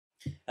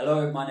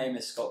Hello, my name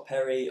is Scott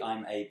Perry.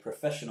 I'm a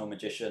professional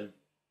magician.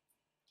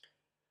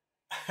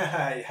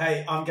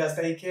 Hey, I'm Gaz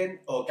Dakin,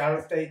 or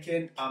Gareth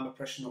Dakin. I'm a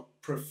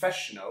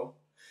professional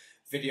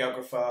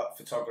videographer,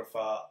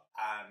 photographer,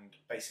 and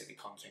basically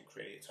content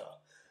creator.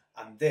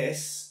 And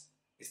this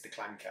is the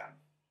Clan Can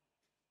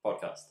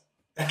Podcast.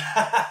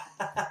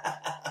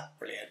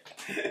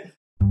 Brilliant.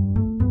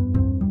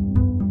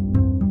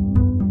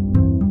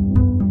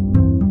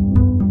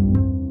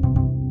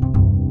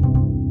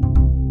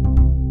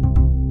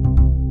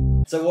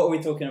 So what are we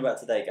talking about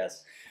today,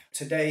 Gaz?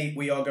 Today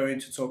we are going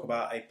to talk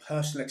about a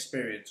personal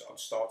experience on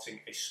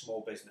starting a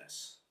small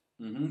business.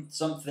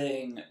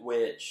 Something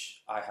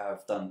which I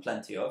have done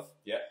plenty of.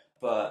 Yeah.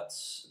 But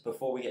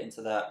before we get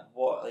into that,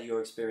 what are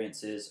your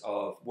experiences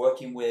of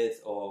working with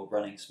or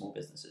running small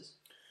businesses?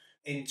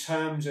 In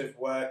terms of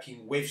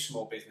working with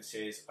small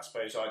businesses, I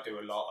suppose I do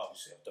a lot.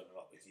 Obviously, I've done a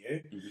lot with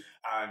you.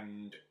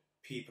 And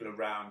people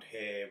around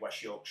here,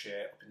 West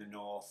Yorkshire, up in the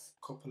north,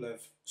 a couple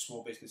of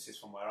small businesses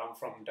from where I'm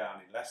from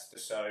down in Leicester.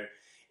 So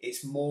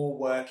it's more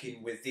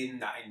working within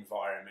that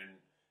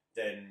environment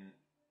than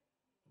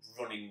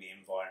running the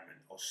environment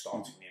or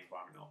starting the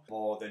environment up,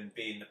 more than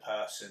being the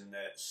person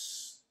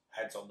that's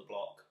heads on the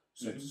block,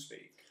 so to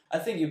speak. I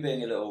think you're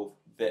being a little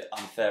bit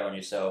unfair on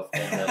yourself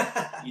in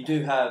that you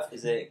do have,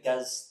 is it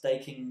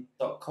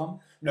gazdaking.com?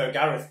 No,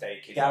 Gareth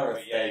Dakin.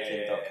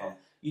 GarethDakin.com.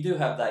 You do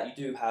have that. You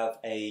do have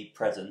a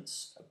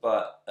presence,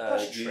 but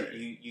true.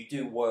 you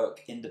do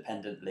work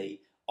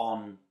independently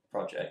on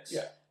projects.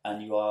 Yeah.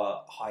 And you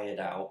are hired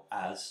out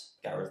as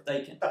Gareth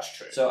Dakin. That's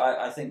true. So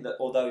I think that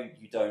although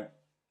you don't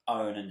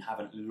own and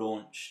haven't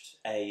launched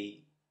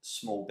a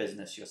small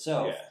business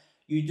yourself,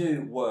 you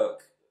do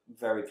work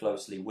very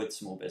closely with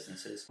small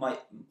businesses. My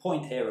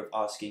point here of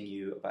asking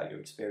you about your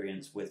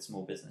experience with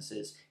small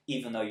businesses,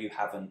 even though you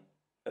haven't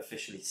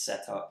officially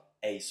set up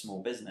a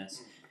small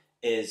business,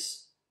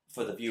 is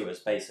for the viewers,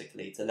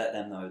 basically, to let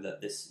them know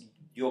that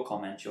your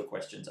comments, your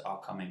questions are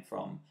coming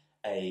from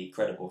a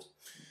credible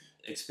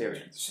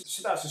experience.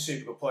 So that's a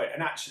super good point.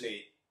 And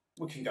actually,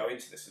 we can go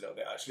into this a little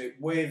bit, actually.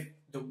 With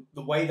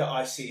the way that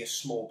I see a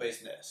small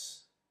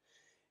business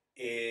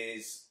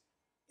is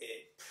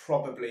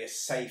probably a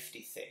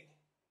safety thing.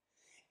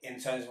 In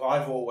terms of,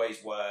 I've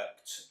always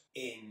worked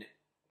in,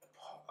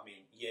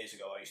 years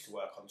ago I used to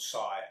work on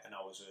site and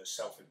I was a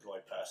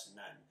self-employed person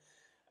then.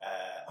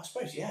 I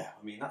suppose,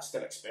 that's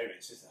still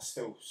experience, that's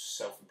still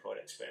self-employed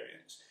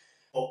experience.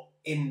 But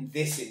in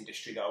this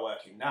industry that I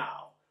work in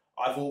now,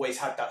 I've always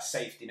had that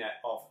safety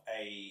net of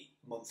a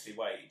monthly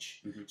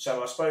wage.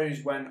 So I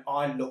suppose when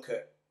I look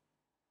at,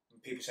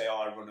 people say,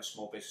 I run a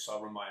small business, I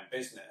run my own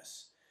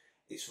business,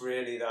 it's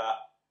really that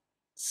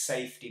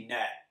safety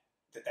net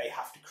that they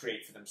have to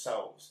create for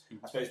themselves.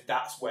 I suppose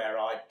that's where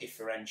I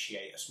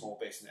differentiate a small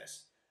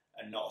business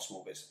and not a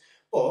small business.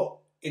 But,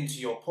 into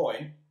your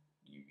point,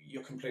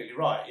 you're completely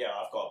right. Yeah,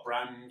 I've got a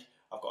brand,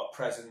 I've got a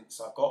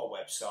presence, I've got a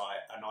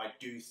website, and I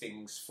do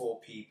things for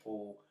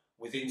people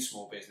within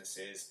small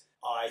businesses.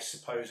 I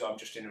suppose I'm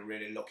just in a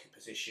really lucky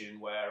position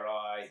where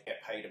I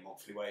get paid a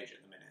monthly wage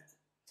at the minute.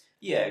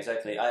 Yeah,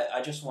 exactly.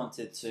 I just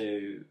wanted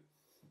to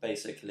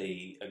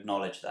basically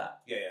acknowledge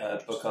that.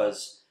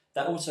 Because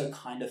that also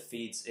kind of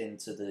feeds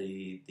into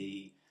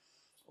the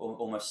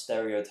almost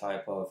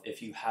stereotype of,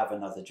 if you have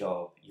another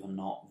job, you're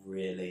not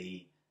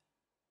really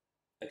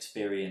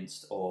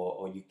experienced,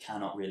 or you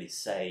cannot really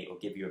say or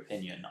give your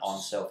opinion on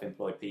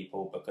self-employed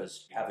people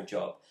because you have a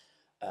job,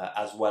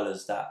 as well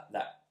as that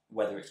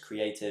whether it's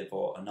creative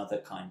or another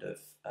kind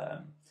of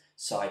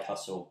side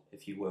hustle,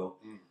 if you will,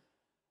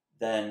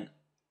 then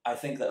I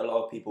think that a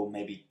lot of people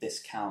maybe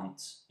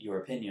discount your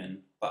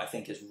opinion, but I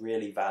think it's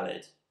really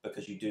valid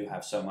because you do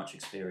have so much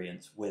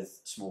experience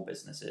with small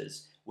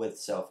businesses, with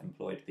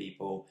self-employed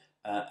people,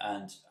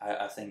 and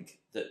I think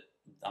that,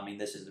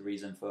 this is the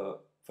reason for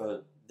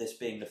this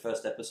being the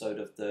first episode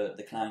of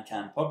the Clan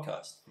Can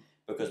podcast,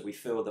 because we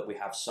feel that we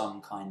have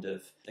some kind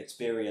of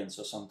experience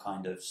or some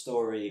kind of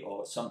story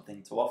or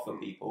something to offer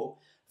people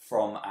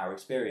from our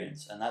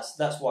experience. And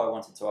that's why I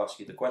wanted to ask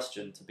you the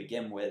question to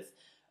begin with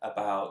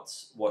about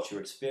what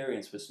your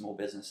experience with small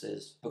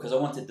businesses, because I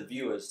wanted the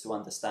viewers to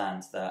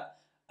understand that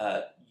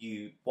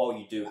while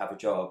you do have a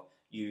job,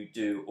 you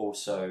do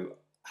also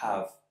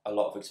have a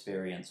lot of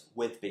experience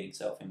with being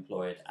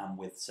self-employed and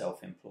with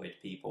self-employed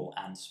people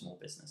and small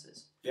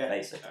businesses. Yeah,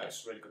 basically.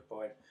 That's a really good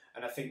point.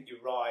 And I think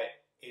you're right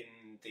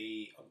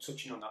I'm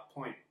touching on that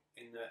point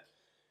in that,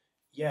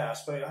 I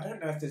suppose, I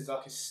don't know if there's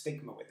like a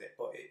stigma with it,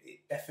 but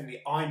it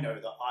definitely, I know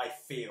that I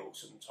feel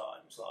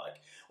sometimes like,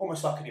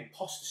 almost like an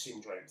imposter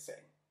syndrome thing.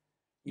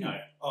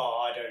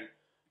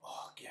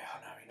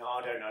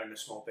 I don't own a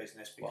small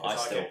business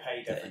because I get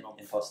paid every month.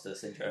 Imposter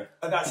syndrome.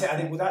 And that's it. I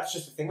think, that's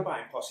just the thing about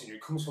imposter syndrome.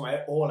 It comes from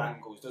all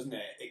angles, doesn't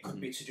it? It could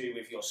be to do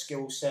with your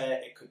skill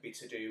set. It could be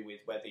to do with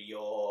whether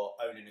you're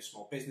owning a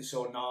small business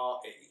or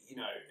not.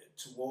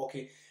 To walk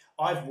in.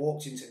 I've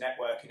walked into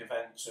networking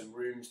events and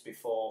rooms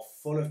before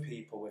full of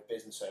people with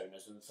business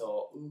owners and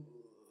thought,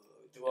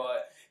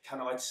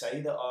 can I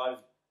say that I've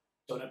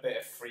done a bit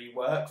of free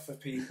work for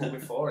people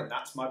before and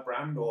that's my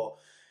brand? Or,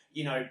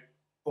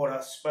 But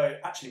I suppose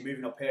actually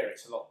moving up here,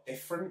 it's a lot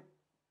different.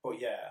 But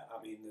yeah,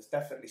 I mean, there's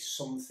definitely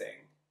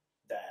something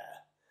there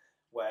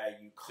where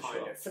you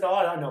kind of,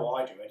 I know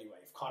I do anyway,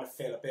 you kind of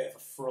feel a bit of a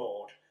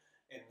fraud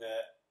in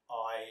that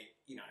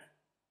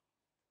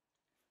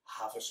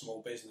have a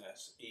small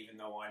business, even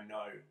though I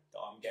know that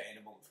I'm getting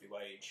a monthly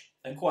wage.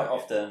 And quite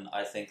often,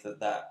 I think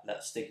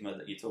that stigma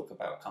that you talk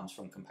about comes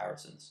from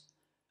comparisons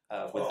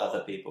with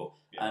other people.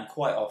 Yeah. And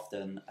quite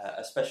often,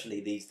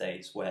 especially these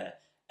days where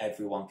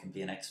everyone can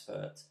be an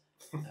expert,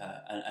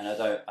 and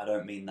I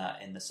don't mean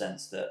that in the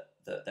sense that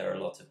there are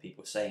a lot of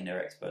people saying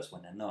they're experts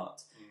when they're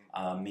not.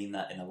 I mean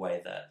that in a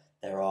way that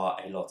there are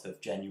a lot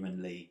of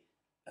genuinely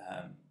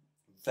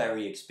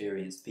very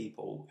experienced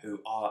people who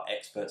are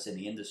experts in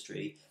the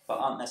industry but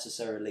aren't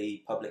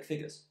necessarily public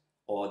figures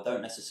or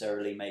don't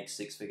necessarily make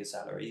six-figure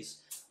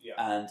salaries,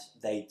 and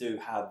they do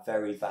have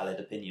very valid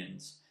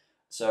opinions.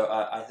 So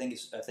I think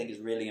it's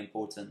really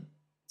important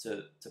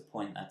to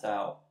point that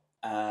out,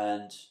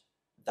 and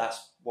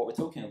that's what we're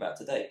talking about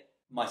today.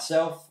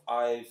 Myself,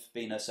 I've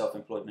been a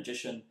self-employed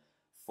magician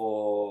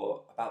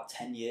for about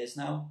 10 years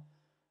now.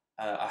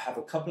 I have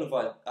a couple of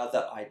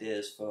other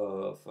ideas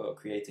for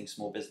creating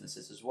small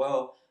businesses as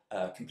well,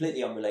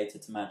 completely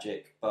unrelated to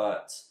magic,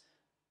 but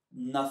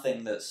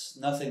nothing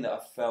that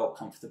I've felt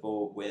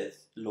comfortable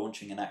with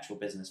launching an actual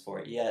business for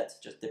it yet,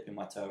 just dipping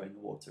my toe in the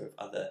water of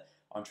other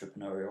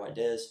entrepreneurial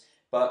ideas.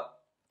 But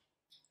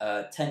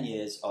 10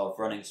 years of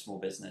running a small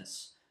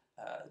business,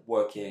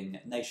 working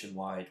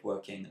nationwide,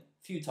 working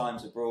a few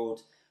times abroad,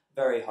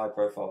 very high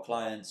profile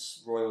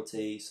clients,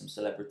 royalty, some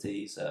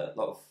celebrities, a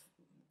lot of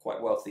quite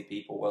wealthy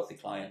people, wealthy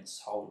clients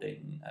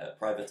holding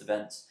private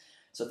events.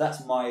 So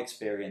that's my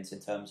experience in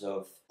terms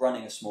of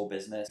running a small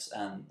business,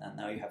 and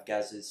now you have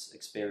Gaz's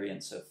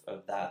experience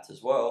of that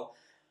as well.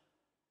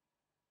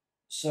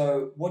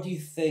 So what do you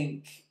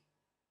think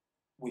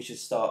we should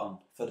start on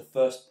for the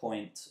first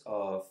point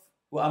of,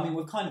 well, I mean,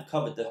 we've kind of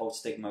covered the whole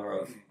stigma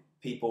of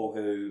people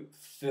who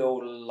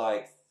feel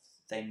like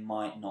they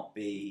might not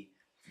be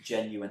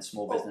genuine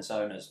small business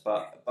owners,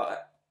 but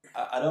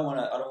I don't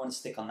want to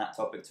stick on that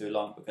topic too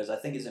long, because I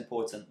think it's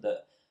important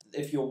that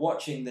if you're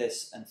watching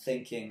this and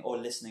thinking or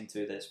listening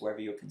to this,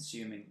 wherever you're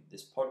consuming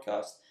this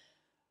podcast,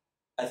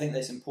 I think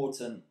it's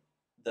important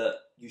that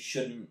you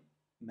shouldn't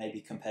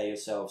maybe compare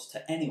yourselves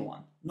to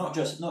anyone, not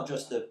just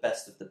the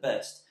best of the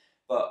best,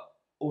 but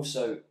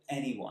also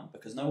anyone,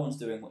 because no one's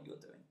doing what you're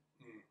doing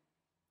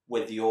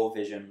with your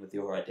vision, with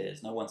your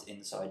ideas. No one's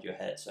inside your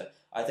head. So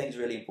I think it's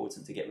really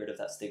important to get rid of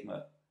that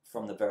stigma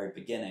from the very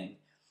beginning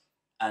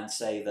and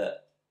say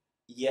that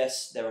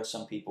yes, there are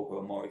some people who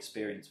are more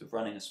experienced with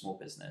running a small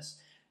business,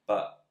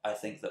 but I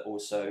think that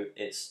also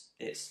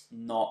it's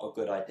not a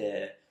good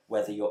idea,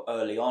 whether you're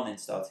early on in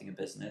starting a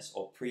business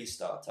or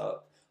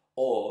pre-startup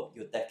or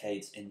you're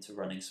decades into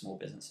running small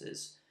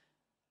businesses.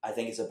 I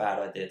think it's a bad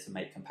idea to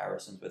make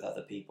comparisons with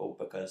other people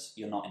because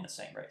you're not in the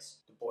same race.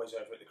 The boys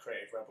over at the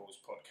Creative Rebels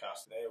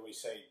podcast, they always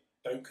say,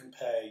 don't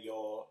compare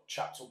your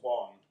chapter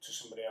 1 to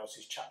somebody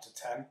else's chapter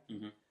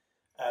 10,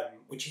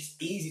 which is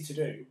easy to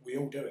do. We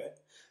all do it.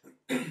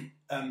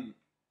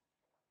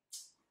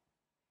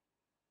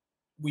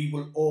 We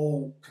will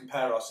all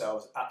compare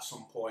ourselves at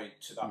some point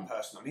to that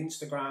person on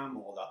Instagram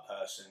or that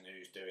person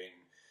who's doing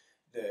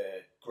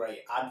the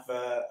great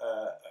advert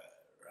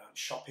around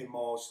shopping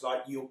malls.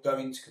 Like, you're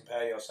going to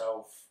compare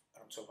yourself,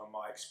 and I'm talking about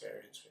my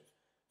experience with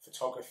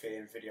photography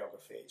and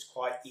videography. It's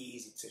quite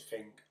easy to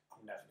think,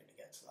 I'm never going to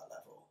get to that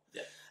level.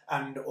 Yeah.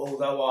 And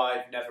although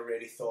I've never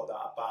really thought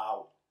that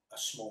about a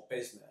small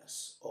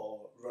business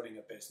or running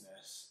a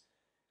business,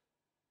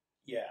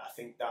 yeah, I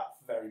think that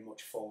very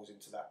much falls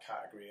into that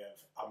category of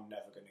I'm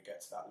never going to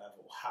get to that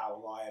level. How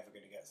am I ever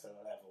going to get to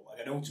that level? And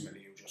then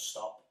ultimately you'll just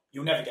stop.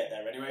 You'll never get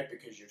there anyway,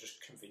 because you'll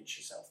just convince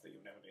yourself that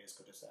you'll never be as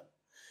good as them.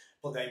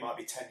 But they might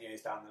be 10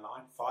 years down the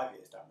line, 5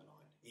 years down the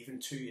line, even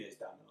 2 years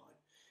down the line.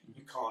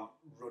 You can't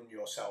run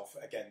yourself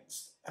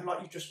against, and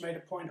like you just made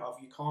a point of,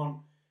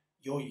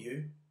 you're you,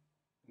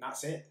 and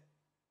that's it.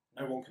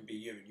 No one can be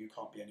you, and you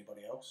can't be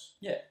anybody else.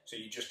 Yeah. So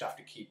you just have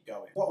to keep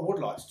going. What I would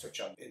like to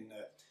touch on in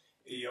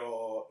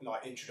your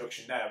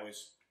introduction there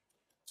was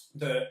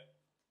that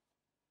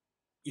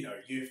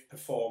you've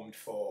performed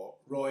for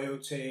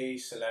royalty,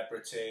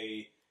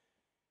 celebrity,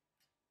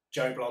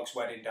 Joe Blogg's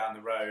wedding down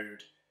the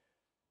road.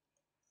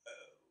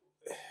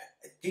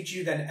 Did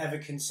you then ever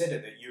consider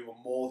that you were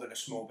more than a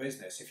small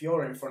business? If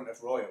you're in front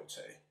of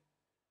royalty,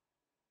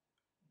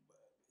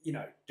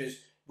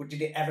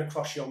 did it ever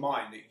cross your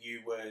mind that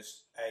you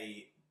was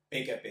a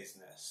bigger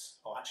business?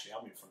 Oh, actually,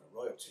 I'm in front of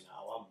royalty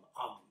now.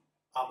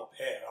 I'm up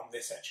here. I'm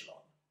this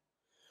echelon.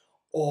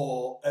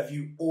 Or have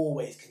you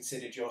always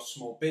considered your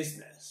small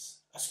business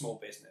a small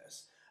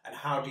business? And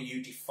how do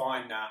you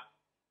define that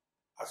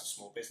as a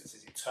small business?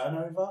 Is it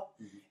turnover?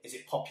 Mm-hmm. Is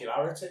it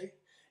popularity?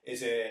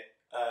 Is it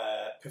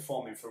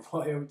performing for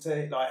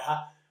royalty?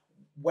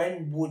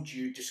 When would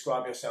you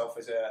describe yourself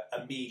as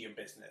a medium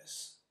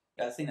business?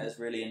 I think that's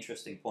a really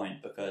interesting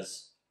point,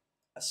 because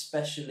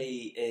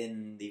especially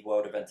in the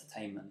world of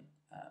entertainment,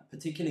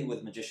 particularly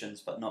with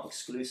magicians, but not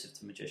exclusive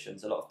to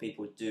magicians, a lot of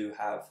people do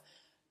have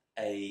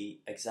a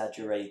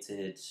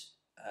exaggerated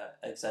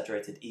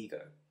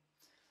ego.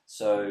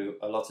 So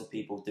a lot of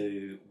people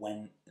do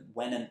when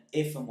and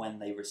if and when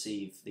they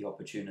receive the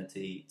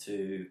opportunity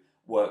to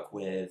work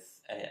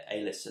with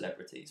A-list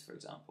celebrities, for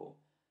example,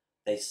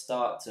 they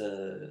start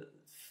to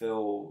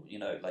feel,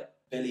 like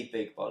Billy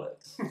Big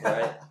Bollocks,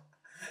 right?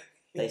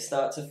 They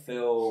start to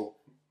feel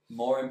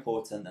more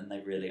important than they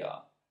really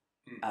are.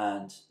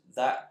 And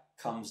that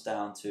comes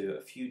down to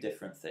a few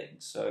different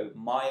things. So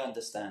my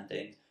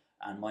understanding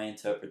and my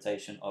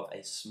interpretation of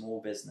a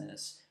small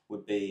business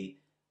would be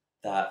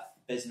that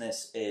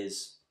business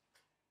is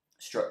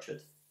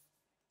structured.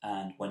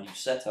 And when you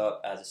set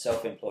up as a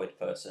self-employed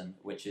person,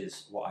 which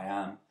is what I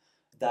am,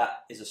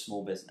 that is a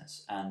small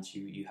business. And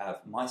you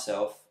have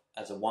myself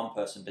as a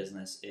one-person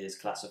business is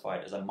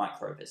classified as a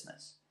micro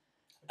business.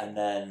 And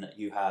then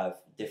you have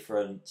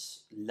different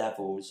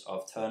levels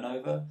of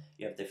turnover.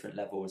 You have different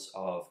levels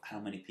of how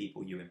many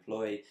people you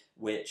employ,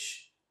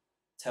 which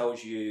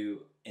tells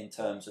you in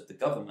terms of the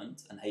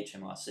government and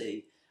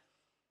HMRC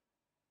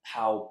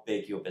how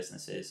big your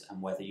business is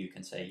and whether you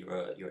can say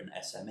you're an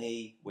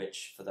SME,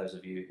 which for those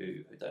of you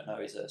who don't know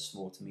is a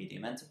small to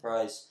medium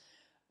enterprise,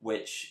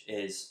 which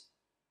is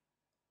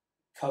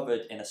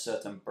covered in a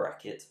certain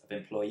bracket of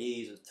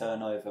employees, of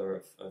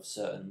turnover, of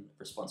certain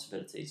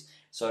responsibilities.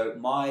 So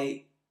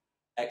my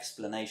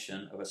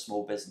explanation of a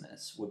small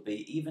business would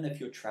be, even if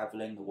you're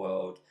traveling the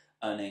world,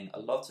 earning a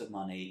lot of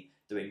money,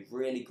 doing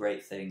really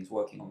great things,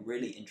 working on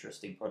really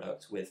interesting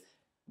products with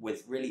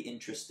really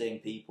interesting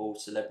people,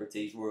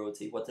 celebrities,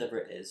 royalty, whatever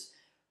it is,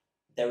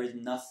 there is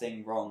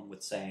nothing wrong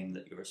with saying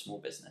that you're a small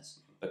business,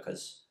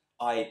 because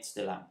I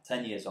still am.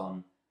 10 years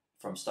on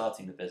from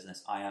starting the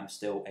business, I am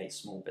still a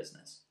small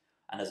business.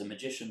 And as a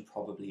magician,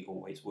 probably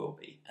always will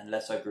be,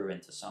 unless I grew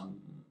into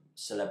some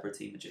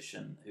celebrity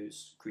magician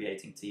who's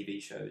creating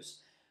TV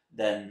shows,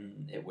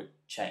 then it would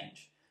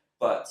change.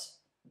 But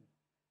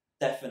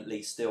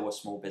definitely still a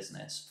small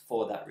business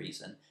for that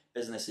reason.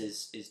 Business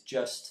is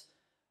just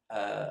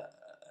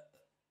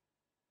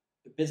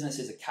business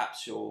is a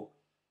capsule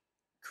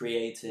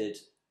created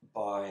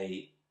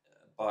by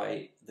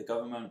the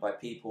government, by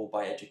people,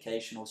 by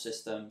educational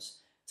systems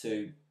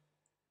to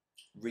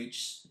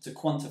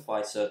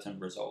quantify certain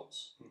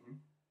results. Mm-hmm.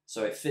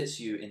 So it fits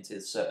you into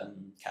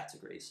certain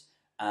categories.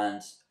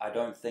 And I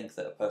don't think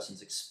that a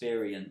person's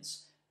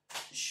experience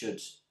should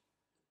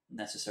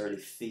necessarily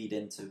feed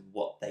into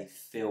what they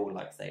feel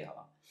like they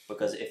are.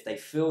 Because if they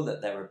feel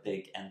that they're a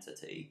big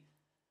entity,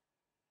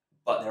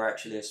 but they're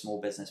actually a small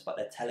business, but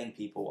they're telling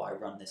people I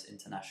run this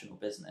international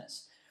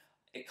business,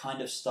 it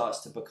kind of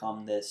starts to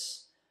become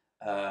this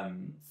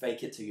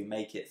fake it till you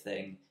make it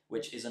thing,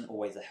 which isn't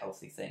always a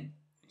healthy thing.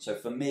 So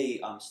for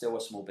me, I'm still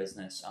a small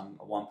business. I'm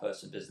a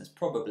one-person business,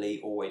 probably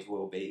always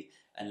will be,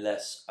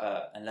 unless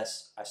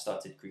I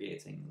started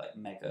creating like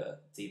mega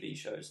TV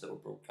shows that were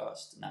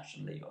broadcast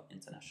nationally or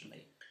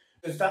internationally.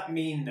 Does that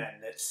mean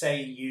then that,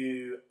 say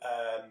you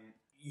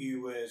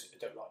was, I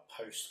don't like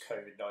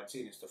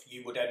post-COVID-19 and stuff,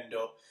 you would end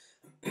up,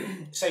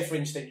 say for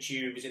instance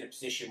you was in a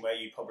position where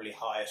you probably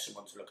hire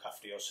someone to look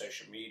after your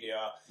social media,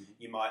 mm-hmm.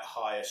 You might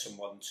hire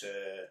someone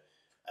to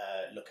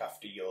look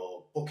after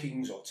your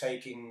bookings or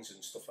takings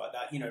and stuff like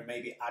that,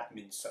 maybe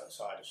admin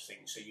side of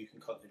things, so you can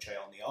concentrate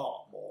on the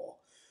art more.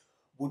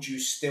 Would you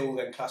still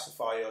then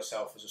classify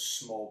yourself as a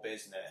small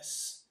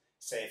business,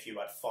 say if you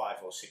had 5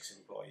 or 6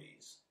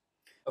 employees?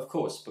 Of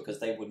course, because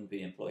they wouldn't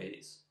be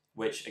employees,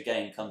 which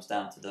again comes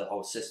down to the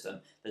whole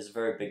system. There's a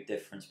very big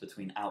difference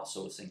between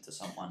outsourcing to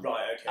someone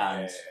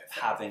and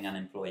having an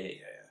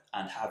employee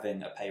and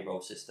having a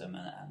payroll system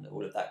and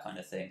all of that kind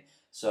of thing.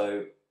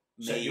 So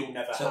you'll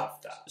never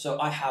have that. So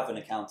I have an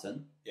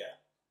accountant. Yeah.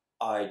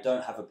 I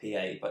don't have a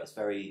PA, but it's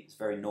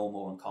very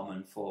normal and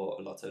common for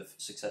a lot of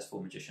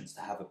successful magicians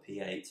to have a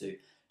PA to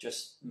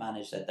just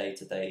manage their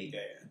day-to-day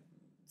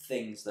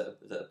things that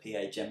a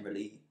PA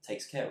generally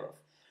takes care of.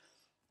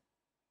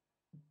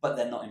 But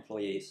they're not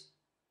employees,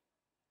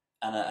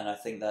 and I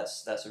think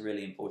that's a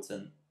really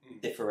important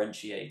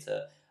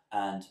differentiator.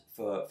 And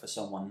for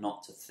someone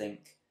not to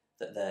think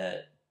that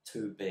they're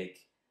too big,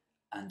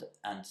 and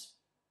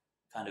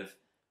kind of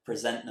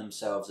present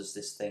themselves as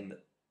this thing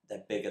that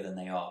they're bigger than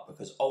they are,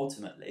 because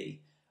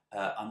ultimately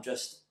I'm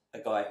just a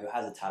guy who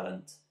has a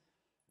talent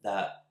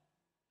that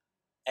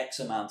X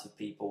amount of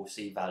people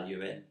see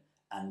value in,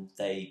 and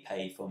they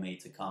pay for me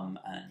to come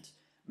and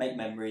make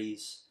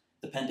memories.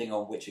 Depending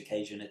on which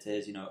occasion it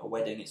is, a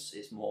wedding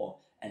is more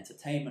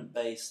entertainment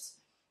based.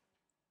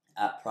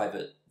 At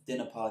private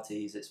dinner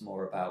parties, it's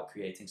more about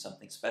creating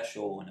something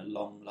special and a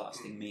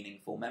long-lasting,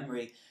 meaningful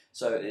memory.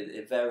 So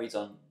it varies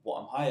on what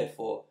I'm hired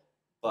for,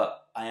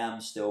 but I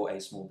am still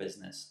a small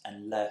business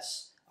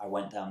unless I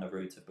went down the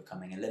route of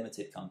becoming a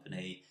limited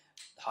company,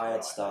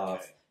 hired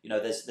staff.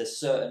 Okay. There's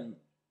certain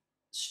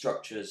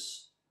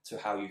structures to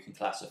how you can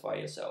classify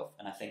yourself,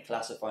 and I think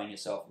classifying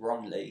yourself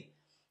wrongly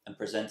and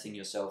presenting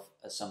yourself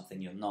as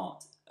something you're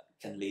not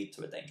can lead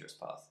to a dangerous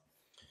path.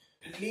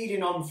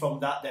 Leading on from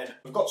that then,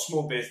 we've got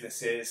small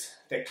businesses,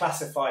 they're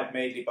classified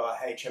mainly by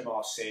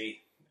HMRC,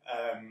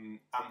 and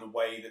the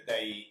way that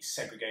they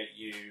segregate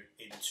you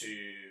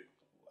into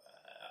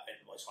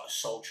what's like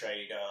sole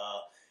trader,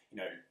 you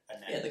know,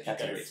 and then the you go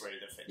categories. through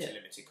the fit to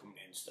limited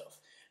company and stuff.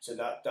 So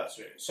that's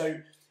really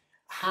so.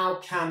 How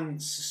can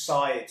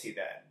society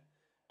then,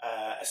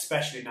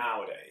 especially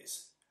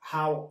nowadays,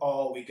 how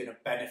are we going to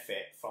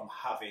benefit from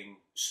having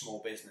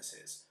small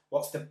businesses?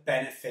 What's the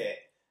benefit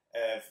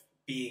of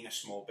being a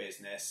small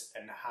business,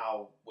 and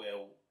how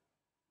will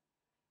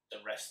the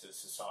rest of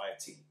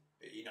society,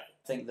 you know?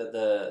 I think that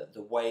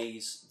the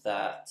ways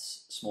that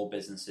small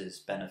businesses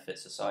benefit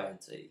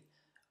society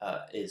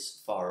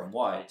is far and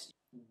wide.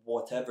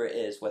 Whatever it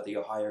is, whether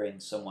you're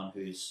hiring someone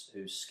who's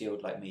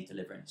skilled like me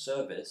delivering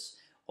service,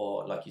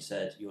 or like you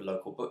said, your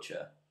local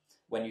butcher,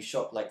 when you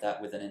shop like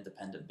that with an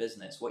independent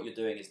business, what you're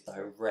doing is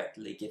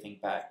directly giving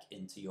back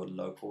into your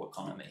local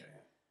economy,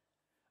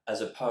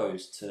 as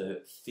opposed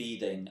to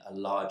feeding a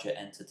larger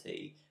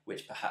entity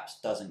which perhaps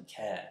doesn't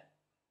care,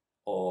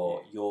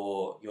 or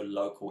your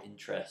local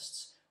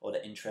interests or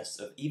the interests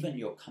of even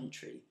your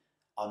country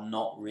are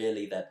not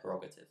really their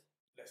prerogative.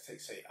 Let's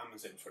take, say,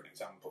 Amazon for an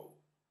example.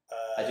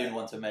 I didn't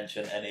want to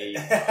mention any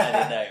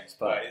names,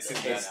 but right,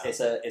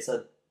 it's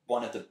a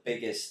one of the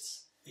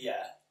biggest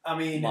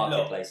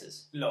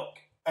marketplaces. Look,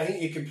 I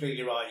think you're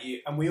completely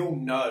right. And we all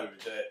know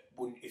that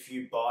if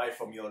you buy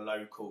from your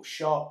local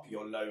shop,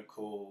 your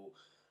local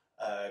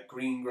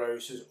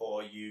greengrocers,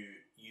 or you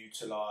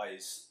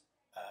utilise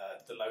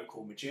the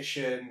local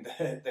magician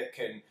that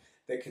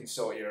can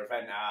sort your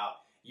event out,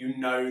 you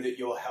know that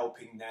you're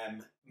helping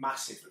them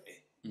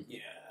massively. Mm-hmm.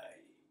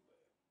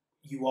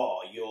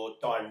 You're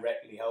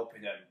directly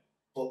helping them.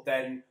 But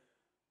then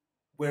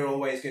we're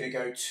always going to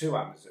go to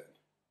Amazon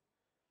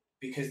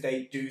because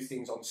they do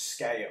things on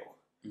scale.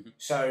 Mm-hmm.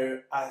 So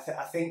I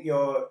think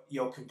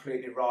you're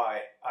completely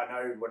right. I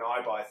know when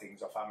I buy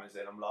things off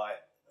Amazon, I'm like,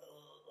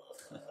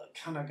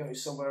 can I go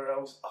somewhere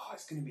else? Oh,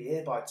 it's going to be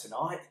here by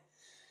tonight.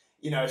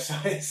 So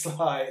it's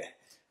like...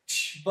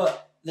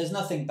 But there's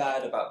nothing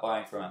bad about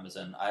buying from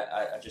Amazon.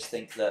 I just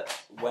think that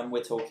when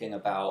we're talking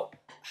about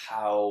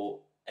how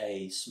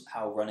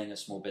running a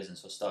small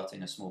business or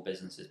starting a small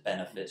business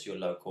benefits your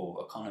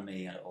local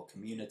economy or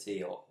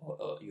community or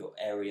your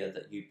area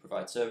that you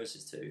provide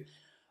services to,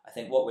 I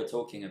think what we're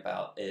talking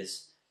about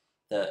is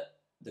that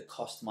the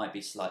cost might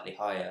be slightly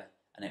higher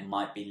and it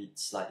might be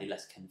slightly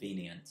less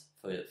convenient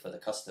for the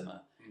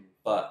customer. Mm.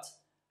 But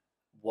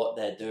what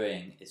they're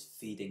doing is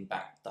feeding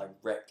back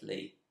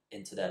directly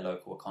into their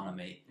local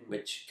economy,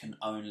 which can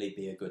only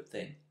be a good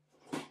thing.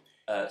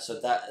 So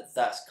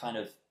that's kind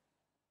of,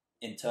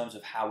 in terms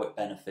of how it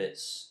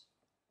benefits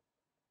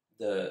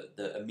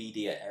the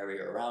immediate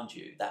area around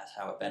you, that's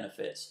how it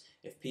benefits.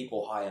 If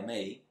people hire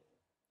me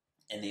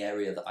in the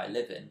area that I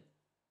live in,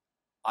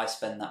 I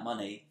spend that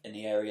money in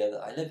the area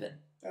that I live in.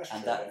 That's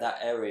and true, that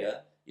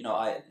area,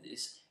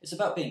 it's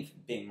about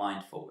being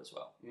mindful as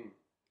well. Mm.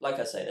 Like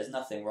I say, there's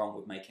nothing wrong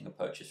with making a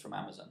purchase from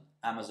Amazon.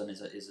 Amazon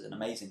is an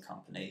amazing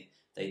company.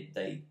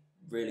 They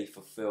really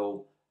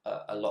fulfill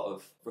a lot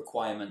of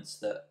requirements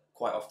that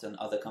quite often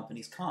other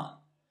companies can't.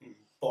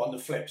 But on the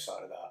flip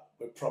side of that,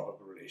 we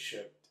probably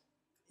should.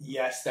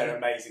 Yes, they're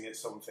amazing at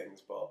some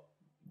things, but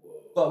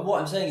what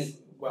I'm saying is,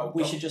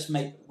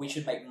 we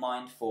should make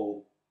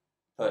mindful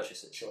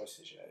purchases,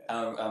 choices,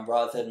 yeah.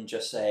 Rather than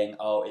just saying,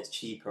 oh, it's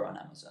cheaper on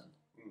Amazon.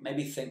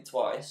 Maybe think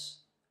twice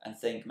and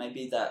think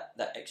maybe that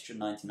extra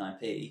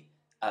 99p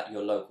at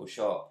your local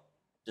shop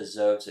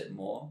deserves it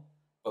more,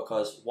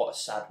 because what a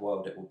sad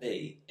world it will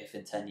be if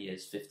in 10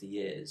 years, 50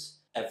 years,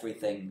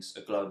 everything's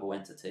a global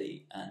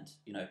entity and,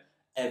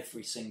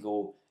 every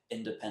single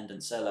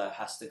independent seller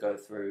has to go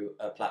through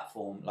a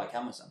platform like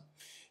Amazon.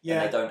 Yeah.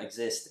 And they don't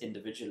exist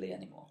individually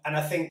anymore. And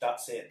I think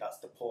that's it. That's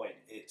the point.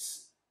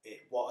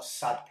 What a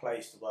sad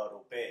place the world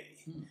will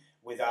be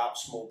without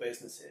small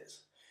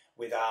businesses,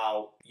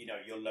 without,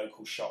 your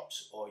local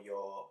shops or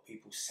your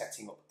people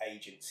setting up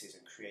agencies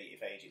and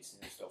creative agencies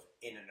and stuff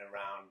in and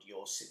around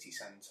your city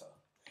centre.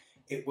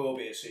 It will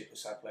be a super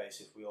sad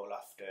place if we all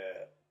have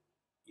to,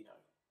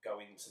 go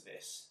into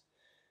this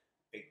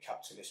big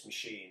capitalist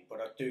machine.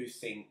 But I do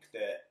think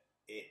that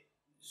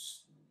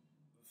it's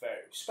very,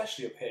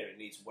 especially up here in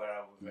Leeds,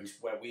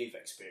 where we've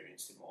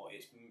experienced it more,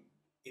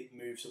 it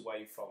moves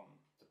away from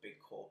the big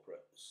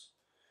corporates.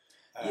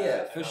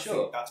 Yeah, for sure. I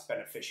think that's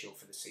beneficial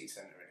for the city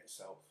centre in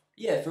itself.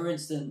 Yeah, for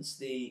instance,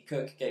 the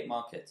Kirkgate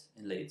Market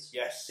in Leeds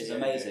is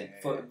amazing.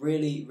 Yeah.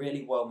 Really,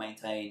 really well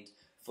maintained,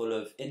 full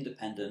of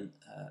independent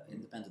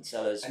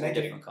sellers of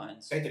different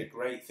kinds. They did a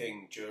great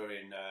thing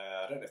during,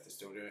 I don't know if they're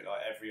still doing it,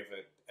 like every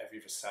other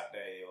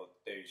Saturday, or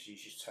you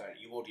just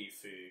you order your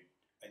food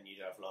and you'd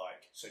have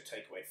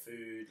takeaway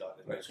food,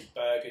 like some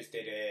burgers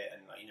did it,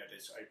 and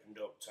just opened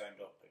up, turned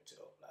up, picked it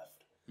up,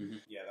 left. Mm-hmm.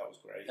 Yeah, that was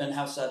great. And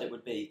how sad it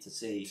would be to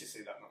see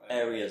that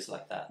areas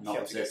like that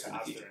not exist in the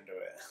future. And do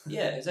it.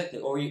 Yeah, exactly.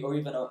 Or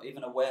even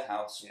a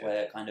warehouse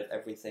where kind of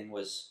everything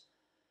was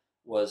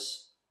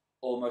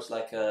almost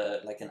like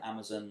an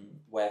Amazon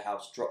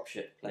warehouse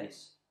dropship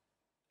place,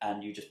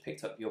 and you just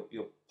picked up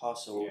your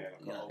parcel. Yeah,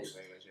 like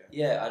wholesalers.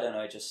 Yeah, I don't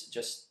know.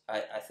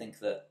 I think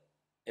that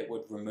it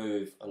would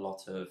remove a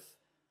lot of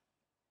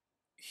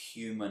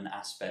human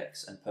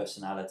aspects and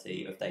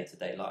personality of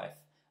day-to-day life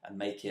and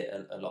make it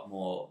a lot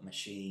more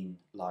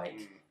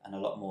machine-like and a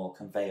lot more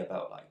conveyor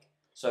belt-like.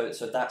 So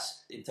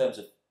that's in terms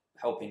of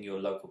helping your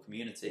local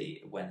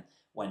community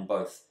when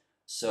both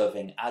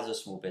serving as a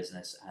small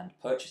business and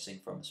purchasing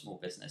from a small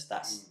business.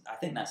 I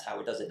think that's how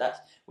it does it. That's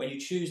when you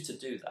choose to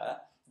do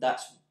that,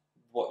 that's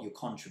what you're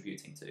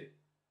contributing to.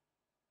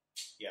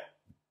 Yeah.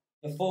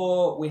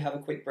 Before we have a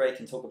quick break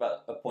and talk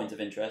about a point of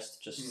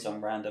interest, just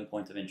some random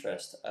point of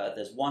interest,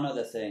 there's one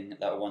other thing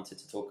that I wanted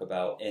to talk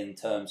about in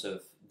terms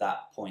of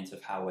that point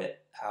of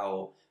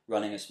how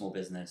running a small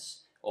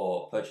business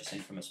or purchasing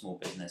from a small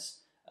business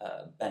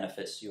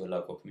benefits your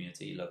local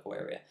community, local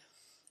area.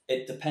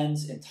 It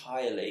depends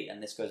entirely,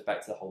 and this goes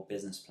back to the whole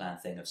business plan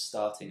thing of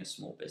starting a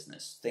small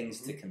business,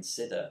 things to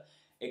consider.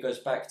 It goes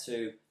back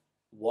to,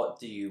 what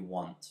do you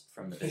want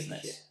from the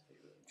business?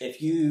 Yeah. If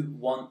you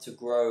want to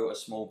grow a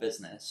small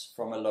business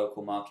from a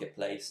local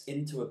marketplace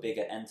into a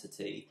bigger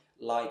entity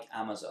like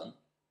Amazon,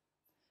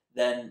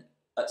 then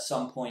at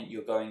some point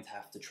you're going to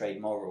have to trade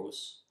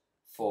morals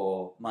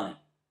for money.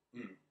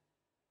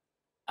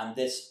 And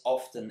this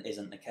often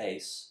isn't the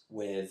case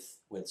with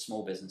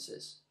small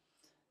businesses.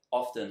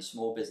 Often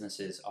small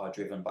businesses are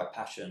driven by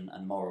passion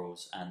and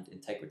morals and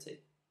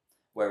integrity,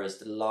 whereas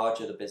the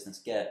larger the business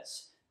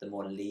gets, the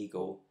more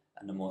legal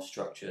and the more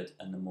structured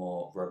and the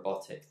more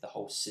robotic the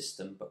whole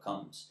system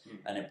becomes.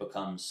 And it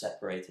becomes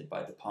separated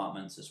by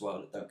departments as well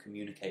that don't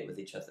communicate with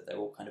each other. They're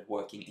all kind of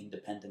working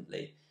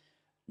independently,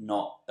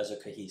 not as a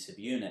cohesive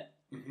unit.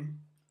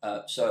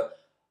 So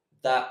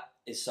that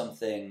is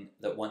something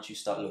that once you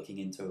start looking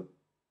into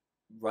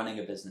running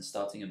a business,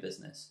 starting a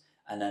business,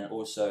 and then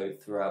also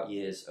throughout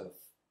years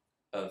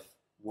of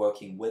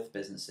working with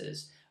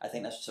businesses, I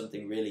think that's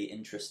something really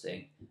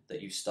interesting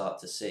that you start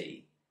to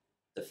see.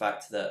 The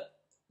fact that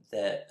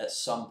at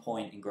some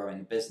point in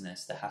growing a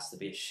business, there has to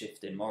be a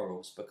shift in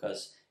morals,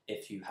 because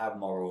if you have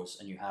morals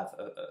and you have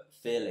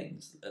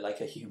feelings like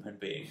a human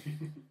being,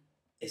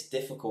 it's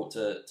difficult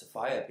to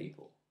fire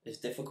people. It's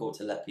difficult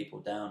to let people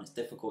down. It's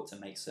difficult to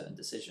make certain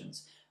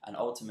decisions. And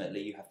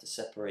ultimately, you have to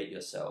separate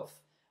yourself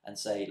and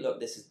say, look,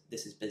 this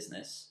is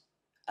business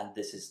and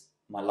this is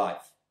my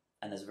life.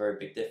 And there's a very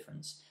big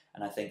difference.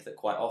 And I think that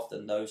quite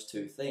often those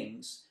two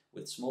things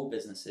with small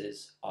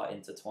businesses are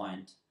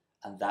intertwined.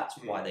 And that's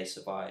why they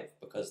survive,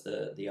 because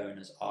the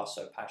owners are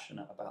so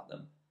passionate about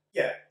them.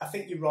 Yeah, I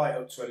think you're right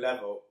up to a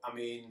level. I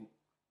mean,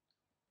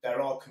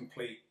 there are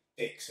complete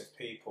dicks of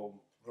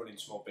people running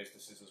small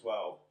businesses as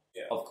well.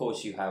 Yeah. Of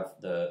course, you have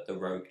the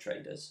rogue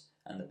traders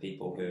and the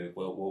people who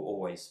will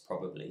always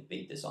probably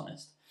be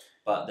dishonest.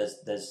 But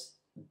there's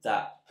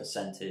that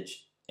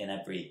percentage in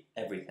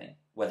everything,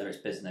 whether it's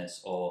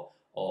business or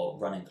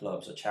running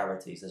clubs or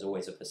charities. There's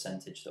always a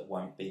percentage that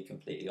won't be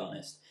completely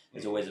honest.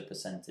 There's always a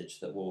percentage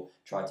that will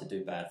try to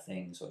do bad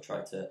things or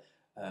try to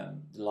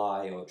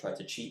lie or try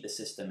to cheat the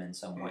system in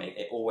some way.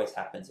 It always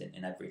happens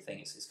in everything.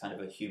 It's kind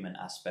of a human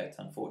aspect,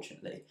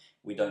 unfortunately.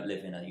 We don't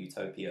live in a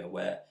utopia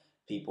where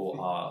people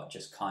are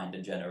just kind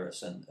and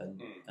generous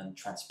and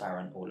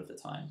transparent all of the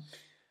time.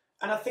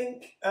 And I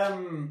think...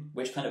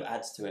 which kind of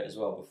adds to it as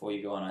well. Before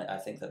you go on, I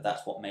think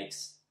that's what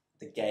makes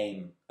the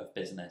game of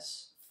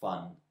business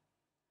fun.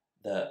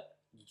 That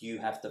you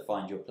have to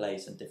find your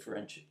place and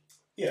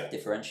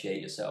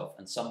differentiate yourself.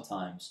 And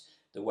sometimes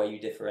the way you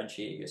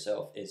differentiate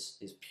yourself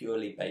is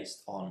purely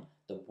based on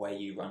the way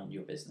you run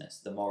your business,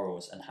 the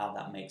morals, and how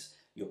that makes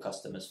your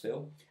customers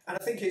feel. And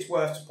I think it's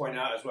worth to point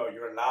out as well,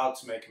 you're allowed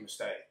to make a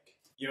mistake.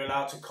 You're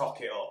allowed to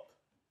cock it up.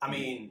 I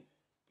mean,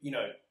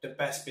 the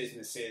best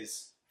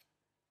businesses,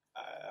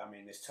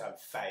 this term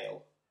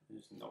fail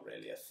is not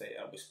really a thing,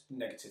 it's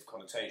negative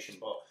connotation,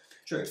 but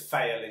true.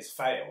 Fail is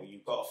fail.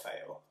 You've got to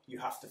fail. You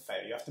have to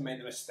fail. You have to make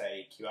the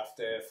mistake. You have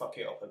to fuck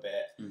it up a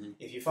bit.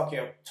 If you fuck it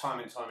up time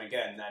and time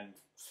again, then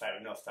fair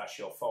enough, that's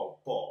your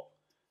fault. But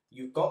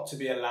you've got to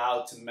be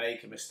allowed to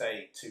make a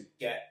mistake to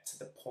get to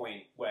the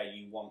point where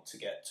you want to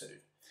get to.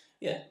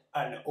 Yeah.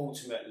 And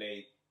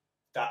ultimately,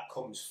 that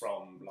comes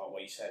from, like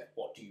what you said,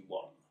 what do you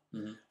want?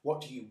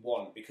 What do you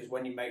want? Because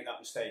when you make that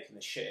mistake and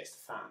the shit hits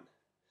the fan,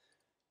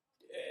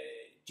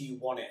 do you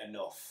want it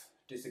enough?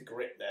 Does the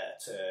grit there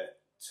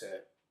to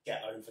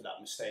get over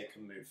that mistake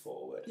and move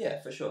forward? Yeah,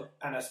 for sure.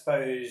 And I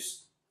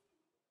suppose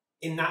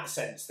in that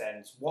sense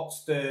then,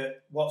 what's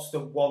the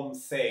one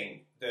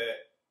thing that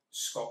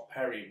Scott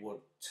Perry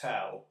would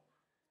tell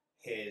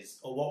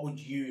or what would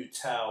you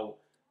tell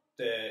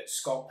the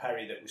Scott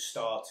Perry that was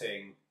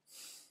starting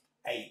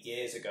 8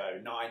 years ago,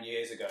 9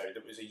 years ago,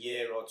 that was a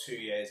year or 2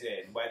 years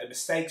in, where the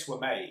mistakes were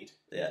made,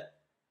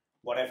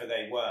 whatever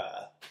they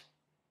were?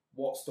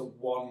 What's the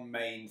one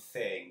main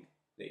thing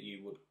that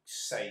you would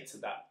say to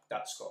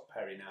that Scott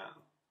Perry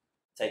now?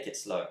 Take it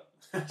slow.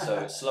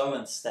 So slow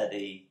and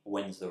steady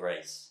wins the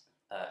race,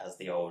 as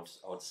the old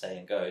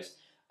saying goes.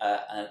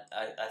 And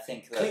I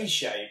think that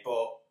cliche,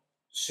 but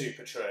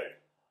super true.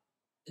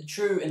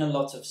 True in a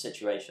lot of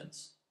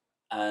situations.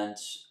 And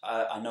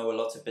I know a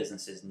lot of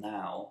businesses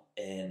now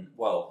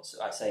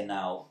I say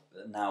now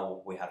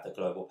we have the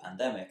global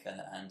pandemic and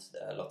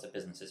a lot of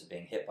businesses are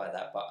being hit by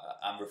that, but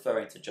I'm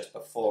referring to just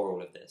before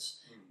all of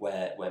this,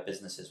 where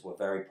businesses were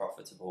very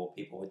profitable,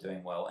 people were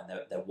doing well, and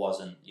there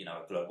wasn't,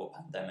 a global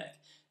pandemic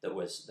that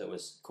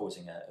was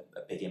causing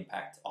a big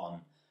impact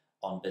on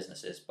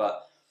businesses.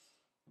 But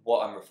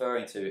what I'm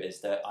referring to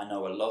is that I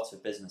know a lot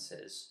of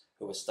businesses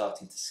who are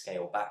starting to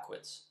scale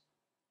backwards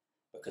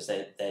because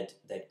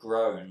they'd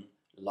grown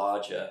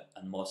larger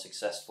and more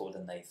successful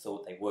than they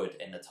thought they would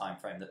in the time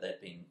frame that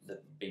they'd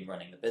been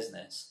running the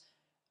business,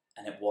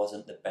 and it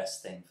wasn't the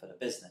best thing for the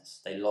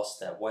business. They lost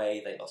their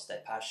way, they lost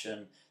their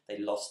passion, they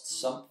lost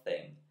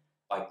something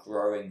by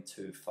growing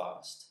too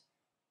fast,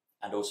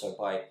 and also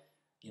by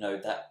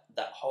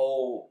that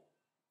whole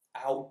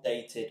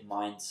outdated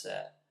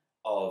mindset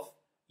of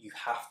you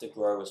have to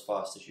grow as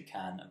fast as you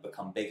can and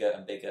become bigger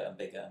and bigger and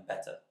bigger and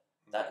better.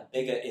 That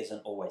bigger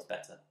isn't always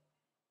better.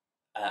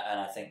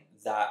 And I think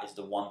that is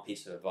the one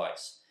piece of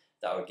advice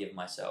that I would give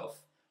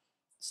myself.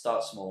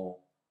 Start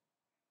small,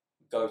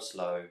 go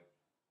slow.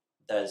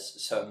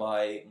 So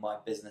my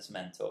business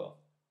mentor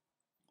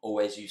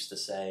always used to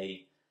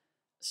say,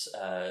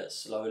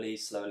 slowly,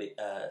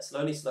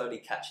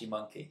 catchy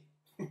monkey.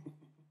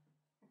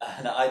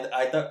 And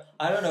I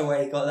don't know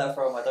where he got that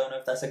from. I don't know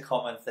if that's a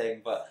common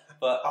thing, but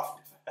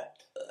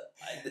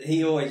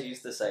he always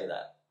used to say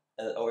that,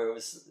 or it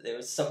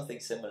was something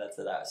similar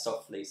to that.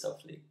 Softly,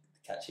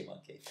 catchy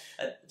monkey.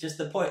 And just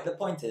the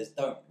point is,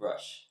 don't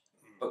rush,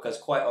 because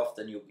quite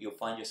often you'll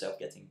find yourself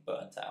getting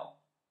burnt out.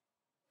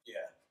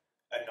 Yeah,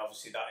 and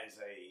obviously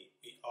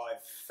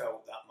I've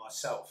felt that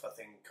myself. I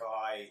think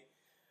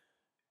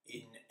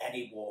in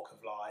any walk of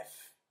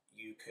life,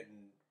 you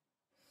can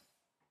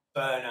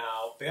burn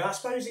out. But I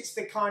suppose it's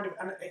the kind of,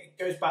 and it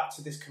goes back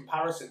to this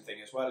comparison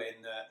thing as well,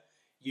 in that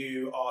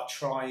you are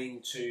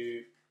trying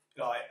to,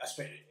 like, I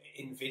suppose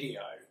in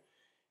video,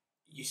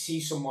 you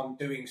see someone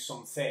doing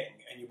something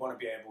and you want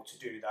to be able to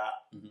do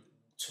that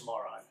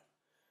tomorrow.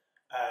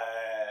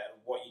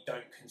 What you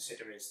don't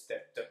consider is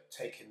they've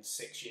taken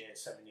 6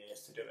 years, 7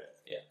 years to do it.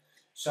 Yeah.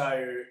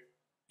 So,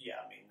 yeah,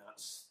 I mean,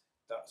 that's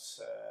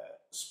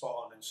spot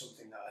on, and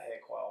something that I hear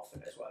quite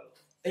often as well.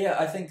 Yeah,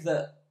 I think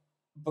that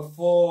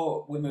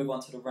before we move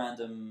on to the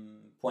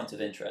random point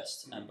of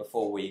interest, and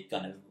before we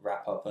kind of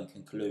wrap up and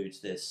conclude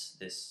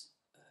this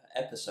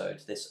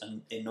episode, this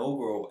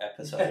inaugural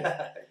episode,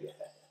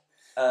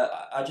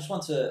 I just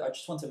want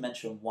to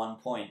mention one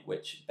point,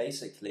 which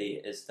basically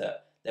is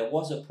that there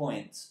was a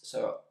point.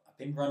 So I've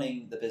been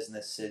running the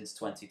business since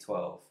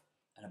 2012,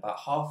 and about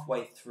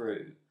halfway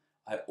through,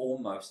 I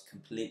almost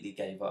completely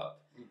gave up.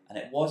 And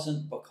it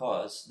wasn't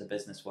because the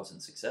business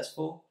wasn't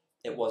successful.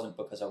 It wasn't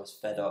because I was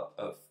fed up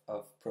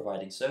of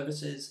providing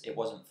services. It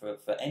wasn't for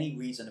any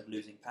reason of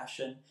losing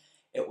passion.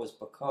 It was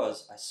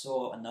because I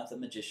saw another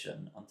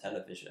magician on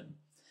television,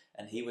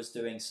 and he was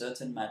doing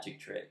certain magic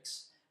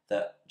tricks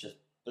that just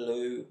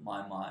blew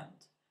my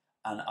mind.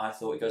 And I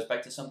thought, it goes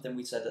back to something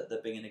we said at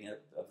the beginning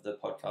of the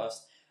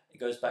podcast. It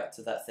goes back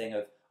to that thing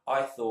of,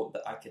 I thought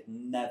that I could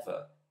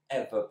never,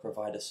 ever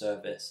provide a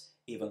service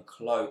even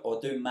close, or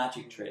do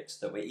magic tricks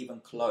that were even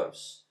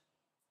close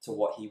to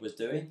what he was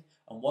doing.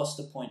 And what's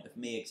the point of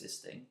me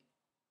existing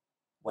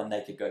when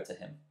they could go to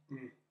him?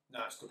 No,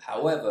 it's good.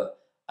 However,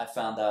 I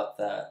found out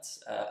that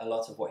a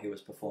lot of what he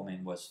was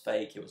performing was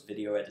fake. It was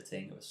video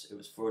editing. It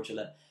was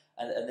fraudulent.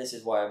 And this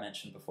is why I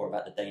mentioned before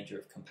about the danger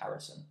of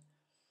comparison.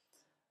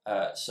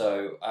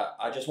 So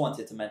I just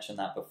wanted to mention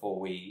that before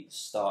we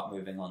start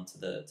moving on to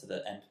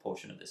the end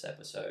portion of this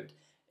episode,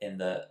 in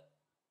that,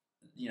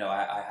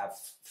 I have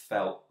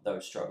felt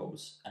those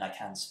struggles, and I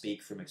can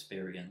speak from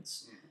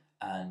experience.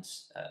 And,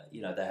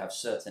 there have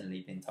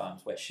certainly been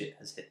times where shit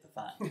has hit the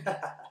fan.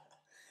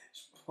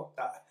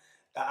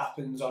 That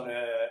happens on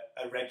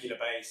a regular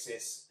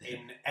basis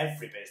in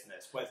every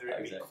business, whether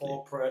it be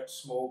corporate,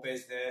 small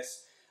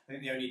business. I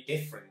think the only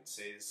difference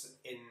is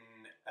in,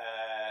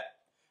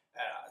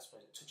 I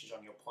suppose it touches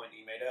on your point that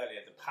you made earlier,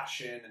 the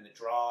passion and the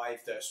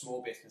drive that a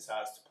small business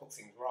has to put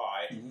things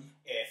right.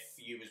 If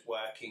you was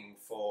working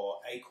for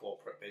a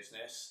corporate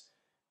business,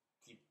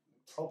 you're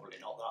probably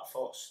not that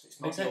fussed. It's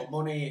not your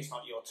money, it's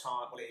not your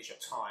time. Well, it is your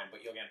time,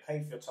 but you're getting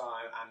paid for your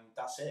time, and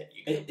that's it.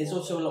 It's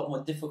also a lot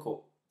more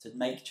difficult to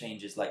make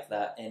changes like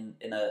that in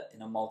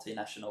a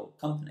multinational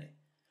company.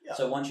 Yeah.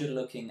 So once you're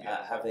looking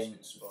at having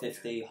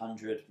 50,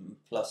 100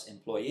 plus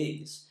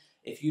employees,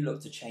 if you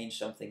look to change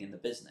something in the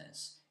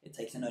business, it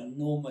takes an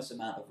enormous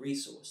amount of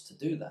resource to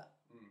do that.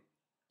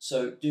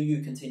 So do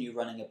you continue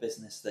running a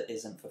business that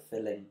isn't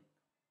fulfilling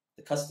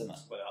the customer?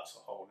 Well, that's a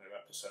whole new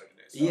episode in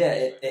itself. Yeah,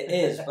 it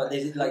is. But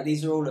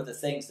these are all of the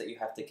things that you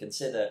have to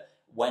consider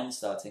when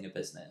starting a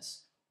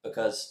business,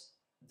 because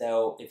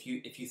if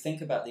you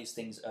think about these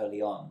things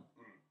early on,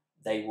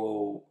 they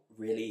will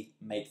really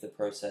make the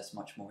process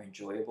much more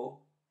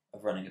enjoyable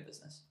of running a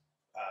business.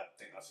 I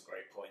think that's a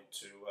great point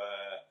to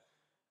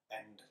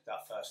end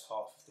that first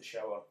half of the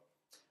show on.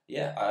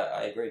 Yeah,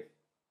 I agree.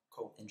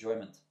 Cool.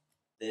 Enjoyment.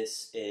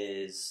 This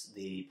is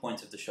the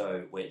point of the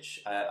show,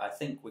 which I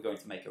think we're going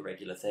to make a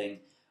regular thing.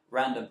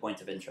 Random point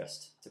of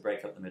interest to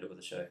break up the middle of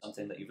the show.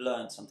 Something that you've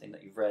learned, something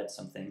that you've read,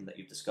 something that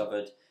you've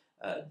discovered.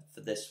 For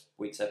this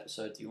week's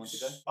episode, do you want to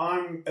go?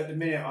 At the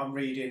minute, I'm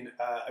reading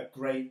a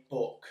great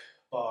book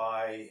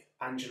by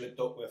Angela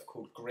Duckworth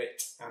called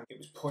Grit, and it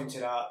was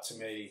pointed out to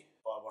me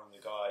by one of the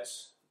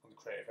guys on the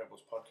Creative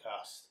Rebels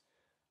podcast,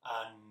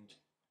 and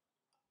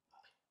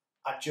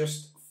I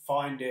just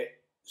find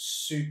it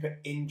super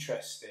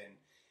interesting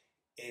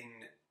in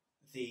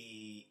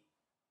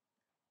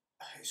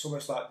it's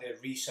almost like the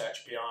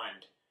research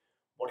behind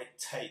what it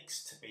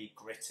takes to be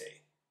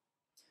gritty.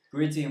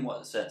 Gritty in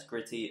what sense?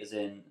 Gritty is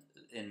in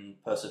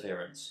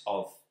perseverance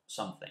of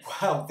something.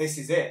 Well, this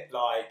is it.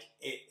 Like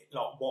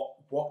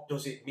what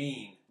does it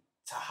mean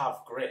to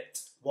have grit?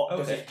 What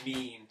does it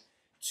mean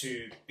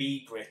to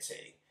be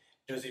gritty?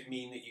 Does it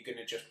mean that you're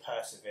going to just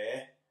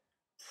persevere?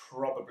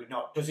 Probably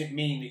not. Does it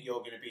mean that you're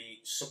going to be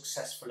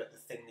successful at the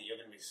thing that you're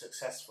going to be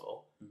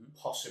successful? Mm-hmm.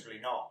 Possibly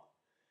not.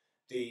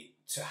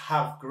 To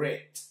have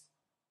grit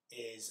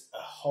is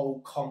a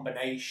whole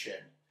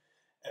combination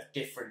of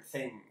different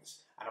things,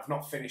 and I've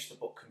not finished the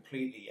book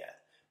completely yet.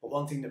 But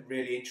one thing that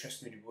really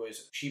interested me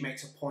was she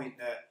makes a point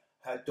that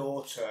her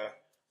daughter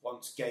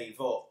once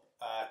gave up,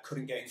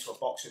 couldn't get into a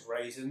box of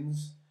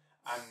raisins,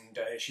 and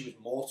she was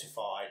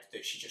mortified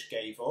that she just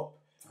gave up.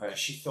 Right.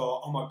 She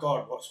thought, oh my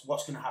God,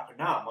 what's going to happen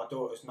now? My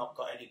daughter's not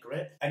got any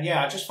grit. And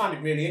yeah, I just found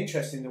it really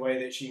interesting the way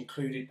that she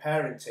included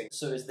parenting.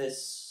 So is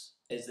this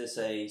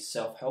a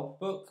self-help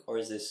book, or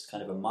is this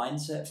kind of a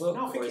mindset book?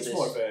 No, I think it's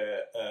more of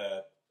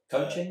a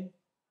coaching?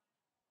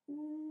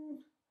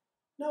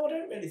 No, I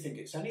don't really think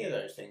it's any of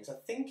those things. I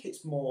think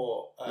it's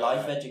more...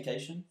 life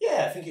education?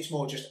 Yeah, I think it's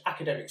more just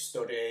academic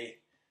study.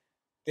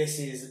 This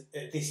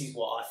is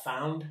what I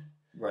found.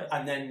 Right.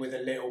 And then with a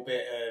little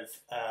bit of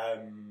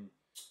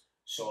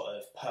sort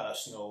of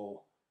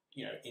personal,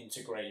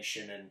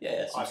 integration and...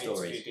 Yeah, some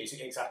stories.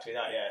 Exactly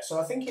that, yeah. So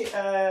I think you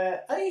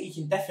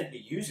can definitely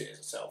use it as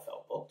a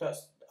self-help book.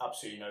 That's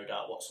absolutely no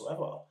doubt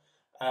whatsoever.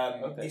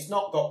 It's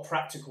not got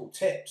practical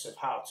tips of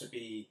how to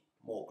be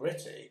more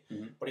gritty,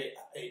 mm-hmm. but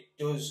it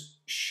does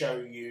show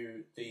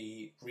you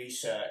the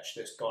research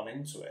that's gone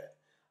into it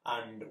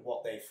and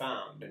what they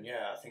found. And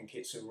yeah, I think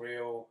it's a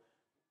real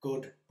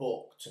good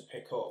book to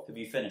pick up. Have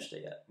you finished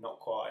it yet? Not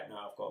quite. No,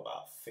 I've got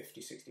about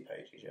 50, 60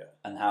 pages yet.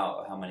 And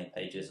how many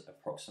pages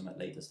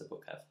approximately does the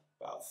book have?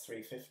 About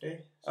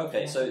 350.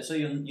 Okay, so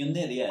you're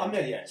near the end. I'm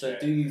near the end. So yeah.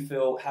 Do you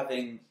feel,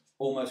 having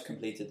almost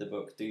completed the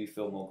book, do you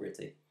feel more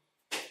gritty?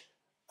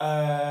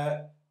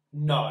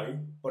 No,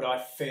 but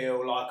I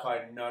feel like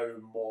I know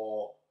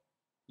more.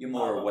 You're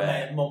more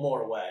aware.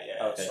 More aware,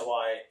 yeah. Okay.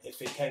 So if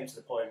it came to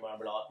the point where I'm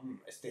like,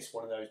 is this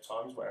one of those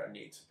times where I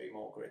need to be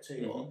more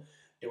gritty, mm-hmm. or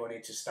do I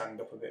need to stand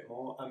up a bit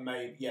more? And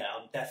maybe, yeah,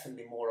 I'm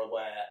definitely more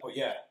aware. But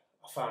yeah,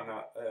 I found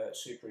that a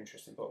super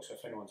interesting book. So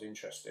if anyone's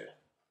interested,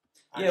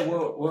 yeah,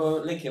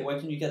 we'll link it. Where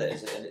can you get it?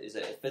 Is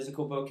it a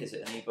physical book? Is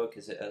it an ebook?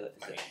 You can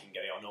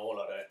get it on all.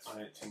 I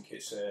don't think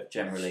it's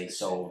generally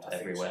sold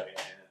everywhere. So,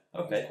 yeah.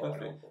 Okay,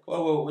 perfect.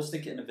 Well, we'll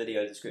stick it in the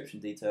video description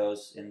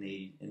details in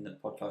the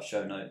podcast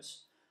show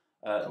notes.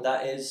 Cool.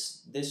 That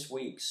is this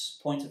week's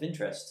point of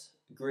interest,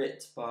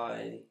 Grit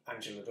by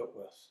Angela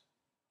Duckworth.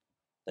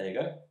 There you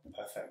go.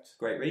 Perfect.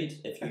 Great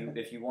read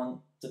if you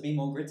want to be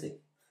more gritty.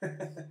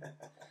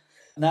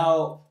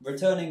 Now,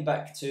 returning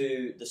back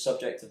to the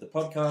subject of the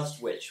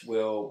podcast, which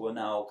we'll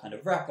now kind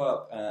of wrap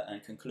up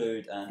and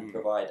conclude and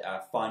provide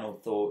our final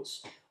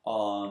thoughts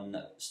on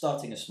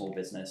starting a small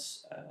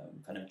business,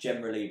 kind of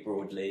generally,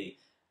 broadly,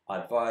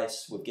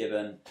 advice we've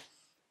given.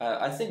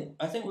 I think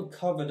we've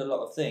covered a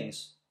lot of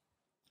things.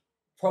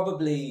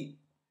 Probably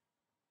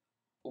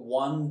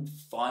one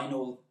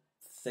final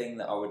thing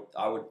that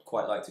I would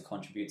quite like to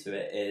contribute to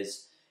it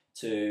is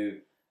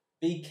to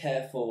be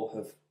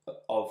careful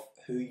of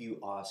who you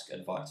ask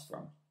advice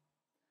from.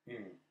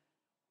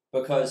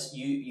 Because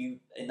you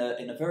in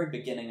the very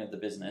beginning of the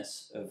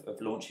business of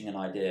launching an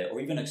idea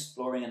or even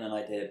exploring an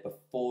idea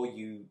before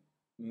you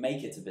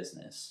make it a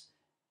business,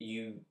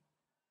 you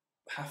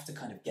have to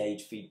kind of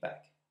gauge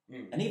feedback.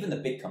 And even the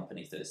big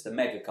companies do this. The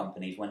mega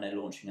companies, when they're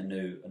launching a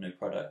new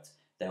product,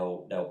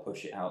 they'll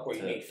push it out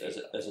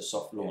as a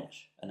soft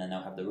launch, and then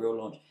they'll have the real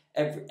launch.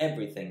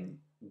 Everything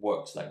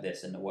works like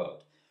this in the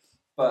world.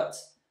 But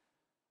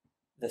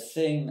the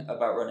thing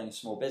about running a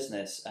small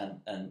business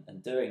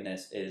and doing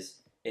this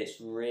is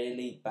it's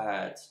really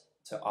bad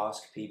to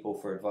ask people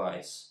for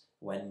advice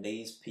when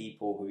these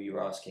people who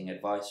you're asking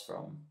advice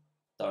from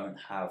don't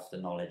have the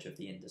knowledge of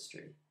the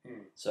industry.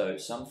 So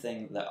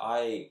something that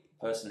I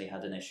personally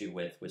had an issue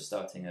with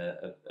starting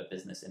a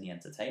business in the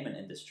entertainment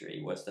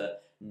industry was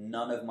that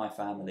none of my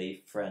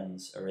family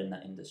friends are in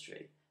that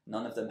industry.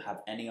 None of them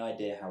have any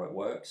idea how it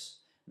works.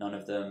 None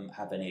of them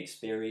have any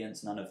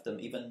experience. None of them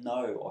even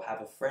know or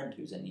have a friend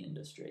who's in the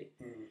industry.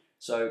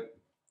 So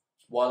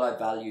while I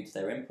valued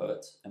their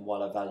input and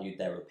while I valued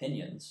their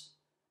opinions,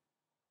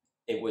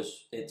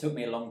 it took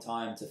me a long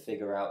time to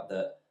figure out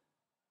that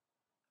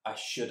I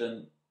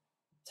shouldn't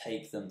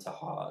take them to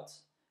heart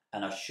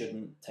and I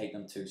shouldn't take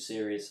them too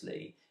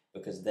seriously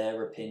because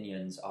their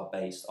opinions are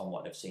based on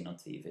what they've seen on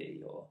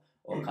TV or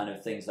kind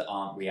of things that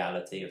aren't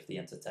reality of the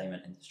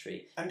entertainment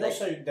industry. And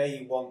also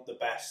they want the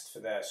best for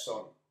their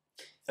son.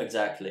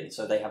 Exactly.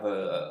 So they have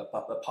a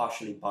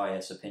partially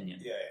biased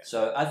opinion. Yeah.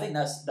 So I think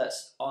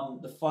that's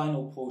on the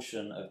final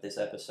portion of this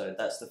episode.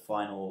 That's the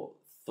final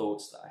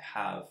thoughts that I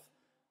have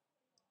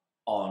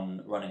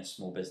on running a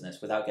small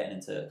business without getting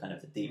into kind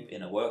of the deep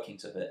inner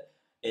workings of it.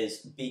 Is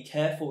be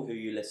careful who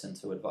you listen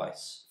to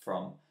advice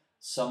from.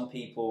 Some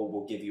people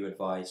will give you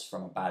advice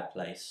from a bad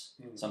place.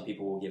 Some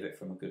people will give it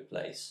from a good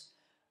place.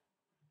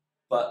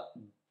 But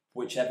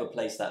whichever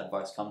place that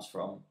advice comes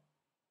from,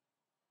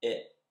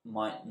 it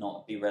might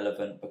not be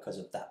relevant because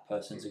of that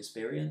person's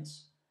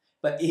experience.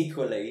 But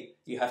equally,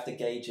 you have to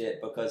gauge it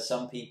because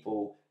some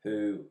people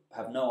who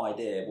have no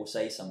idea will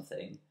say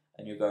something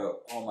and you go,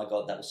 oh my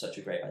God, that was such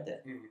a great idea.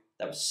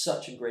 That was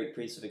such a great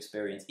piece of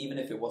experience. Even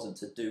if it wasn't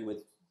to do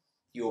with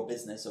your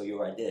business or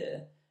your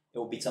idea, it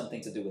will be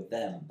something to do with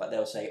them. But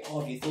they'll say,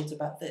 oh, have you thought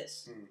about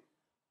this?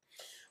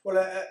 Well,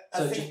 I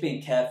so think just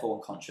being careful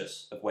and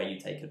conscious of where you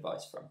take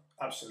advice from.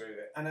 Absolutely.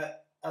 And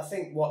I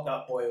think what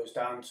that boils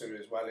down to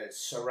as well is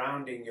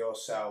surrounding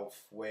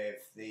yourself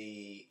with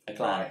a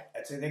clan.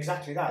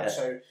 Exactly that. Yeah.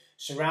 So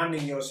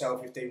surrounding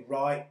yourself with the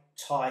right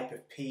type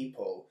of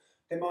people.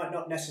 They might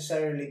not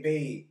necessarily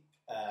be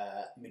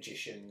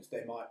magicians.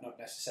 They might not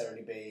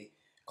necessarily be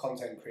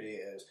content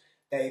creators.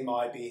 They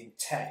might be in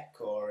tech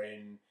or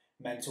in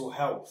mental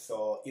health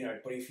or,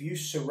 but if you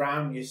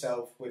surround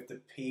yourself with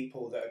the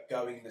people that are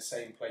going the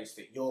same place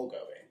that you're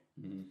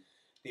going,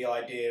 the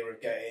idea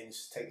of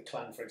take the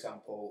clan for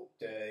example,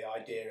 the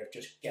idea of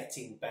just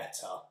getting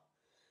better,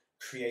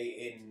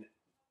 creating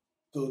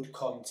good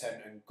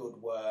content and good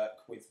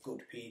work with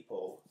good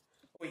people.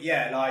 But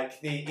yeah,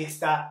 it's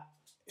that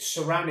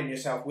surrounding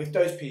yourself with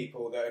those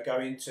people that are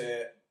going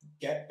to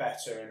get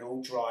better and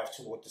all drive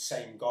toward the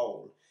same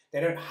goal. They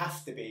don't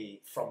have to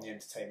be from the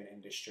entertainment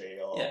industry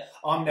or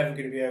I'm never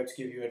going to be able to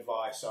give you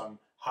advice on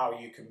how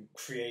you can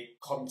create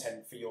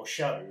content for your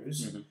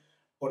shows.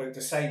 But at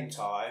the same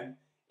time,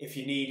 if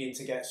you're needing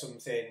to get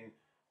something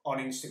on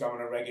Instagram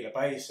on a regular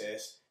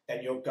basis,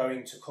 then you're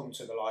going to come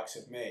to the likes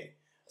of me.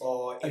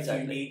 Or if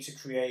you need to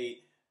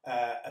create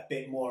a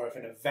bit more of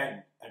an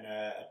event and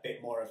a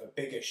bit more of a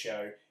bigger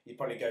show, you'd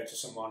probably go to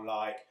someone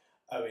like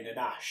Owen and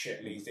Ash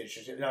at least.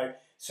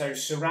 So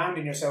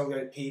surrounding yourself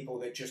with people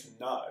that just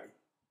know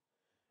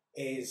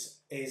is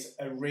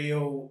a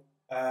real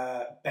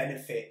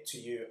benefit to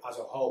you as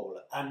a whole.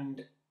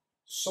 And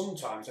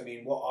sometimes,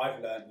 what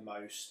I've learned the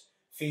most,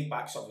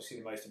 feedback's obviously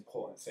the most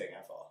important thing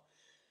ever.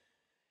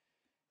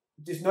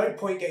 There's no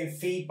point getting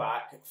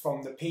feedback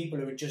from the people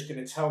who are just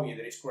going to tell you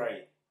that it's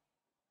great.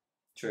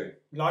 True.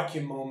 Like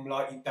your mum,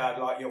 like your dad,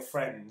 like your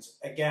friends.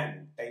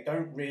 Again, they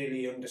don't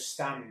really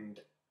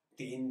understand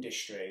the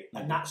industry,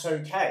 and that's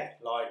okay.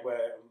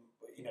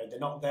 They're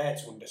not there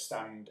to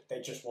understand. They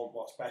just want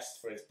what's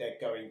best for us. They're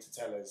going to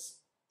tell us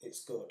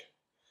it's good,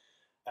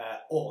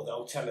 or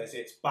they'll tell us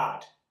it's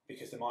bad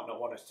because they might not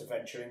want us to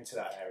venture into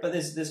that area. But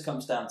this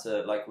comes down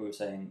to, like we were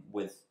saying,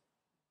 with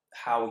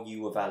how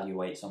you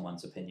evaluate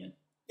someone's opinion.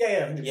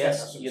 Yeah,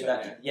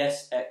 100%.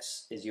 Yes,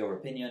 X is your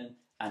opinion,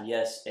 and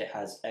yes, it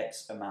has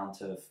X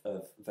amount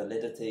of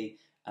validity,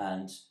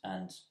 and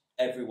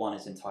everyone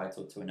is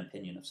entitled to an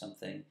opinion of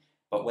something.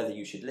 But whether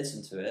you should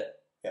listen to it,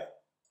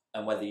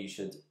 and whether you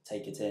should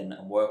take it in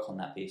and work on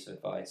that piece of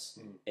advice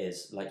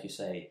is, like you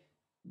say,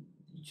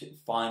 you should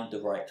find the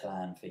right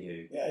clan for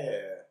you.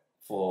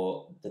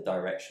 For the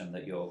direction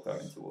that you're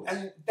going towards.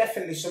 And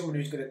definitely someone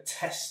who's going to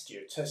test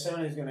you,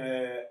 someone who's going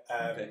to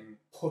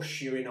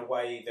push you in a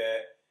way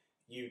that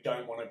you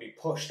don't want to be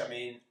pushed.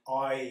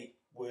 I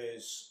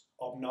was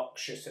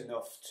obnoxious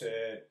enough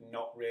to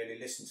not really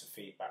listen to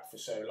feedback for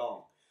so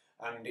long,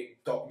 and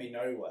it got me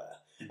nowhere.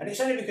 And it's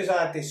only because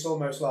I had this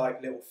almost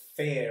like little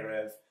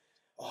fear of,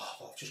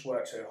 I've just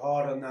worked so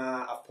hard on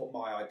that, I've put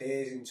my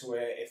ideas into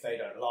it, if they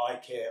don't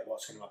like it,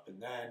 what's going to happen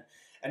then?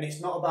 And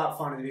it's not about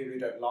finding the people who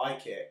don't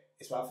like it,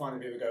 it's about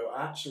finding people who go,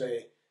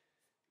 actually,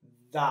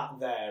 that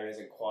there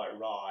isn't quite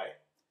right,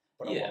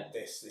 but I want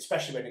this,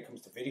 especially when it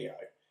comes to video.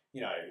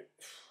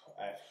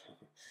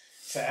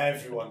 So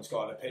everyone's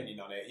got an opinion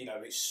on it,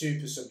 it's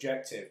super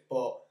subjective,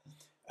 but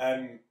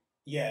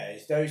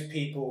it's those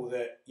people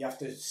that you have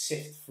to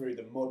sift through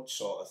the mud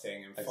sort of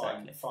thing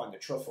and find the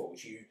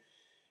truffles.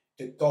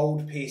 The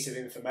gold piece of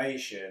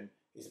information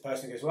is the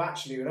person who goes, well,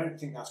 actually, we don't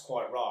think that's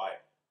quite right,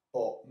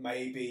 but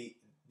maybe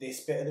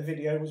this bit of the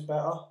video was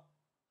better.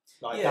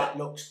 That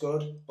looks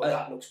good, but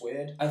that looks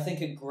weird. I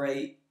think a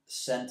great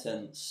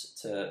sentence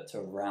to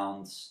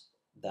round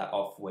that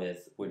off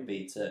with would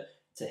be to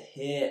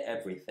hear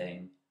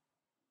everything,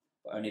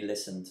 but only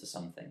listen to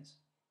some things.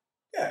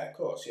 Yeah, of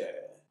course, yeah.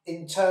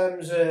 In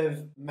terms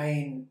of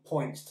main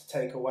points to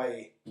take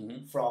away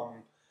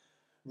from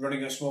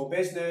running a small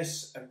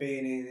business and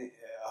being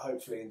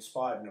hopefully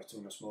inspired enough to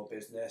run a small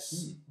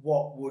business,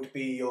 what would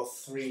be your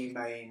 3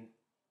 main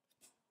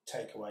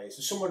takeaways?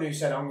 So someone who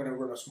said, I'm going to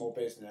run a small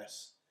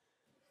business,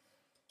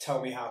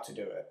 tell me how to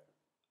do it.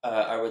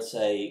 I would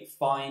say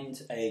find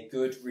a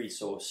good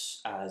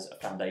resource as a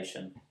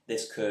foundation.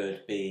 This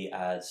could be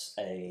as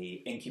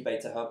a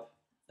incubator hub.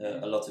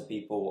 A lot of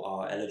people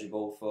are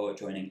eligible for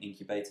joining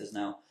incubators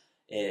now.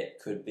 It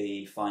could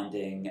be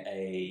finding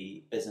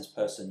a business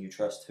person you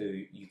trust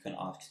who you can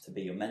ask to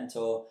be your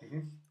mentor,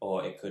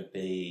 or it could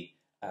be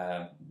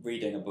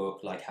reading a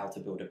book like How to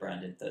Build a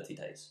Brand in 30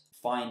 Days.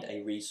 Find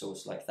a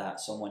resource like that,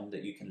 someone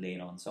that you can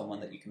lean on, someone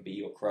that you can be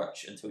your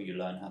crutch until you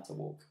learn how to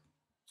walk.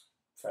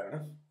 Fair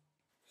enough.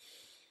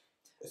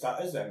 Is that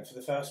us then for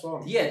the first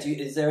one? Yeah.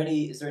 Is there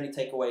any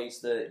takeaways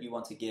that you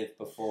want to give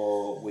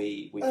before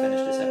we finish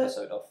this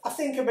episode off? I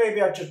think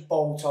maybe I'd just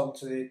bolt on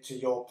to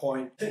your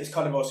point. I think it's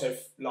kind of also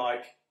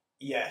like,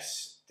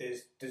 yes,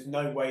 there's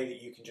no way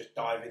that you can just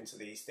dive into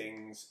these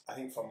things. I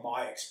think from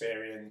my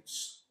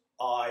experience,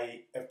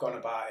 I have gone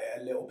about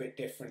it a little bit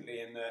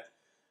differently in that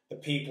the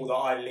people that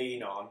I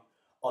lean on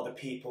are the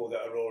people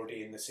that are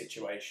already in the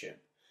situation.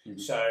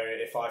 So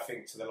if I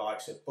think to the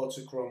likes of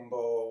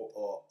Buttercrumble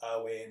or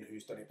Owen,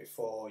 who's done it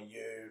before,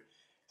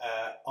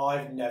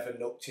 I've never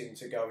looked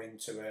into going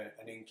into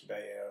an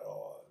incubator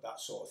or that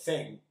sort of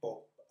thing, but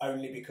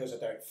only because I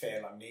don't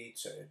feel I need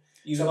to.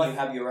 You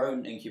have your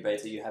own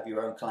incubator, you have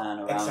your own clan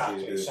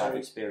around you who have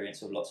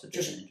experience with lots of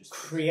different industries.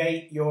 Just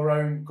create your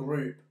own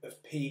group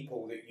of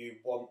people that you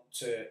want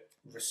to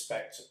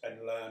respect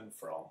and learn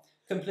from.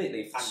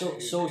 Completely.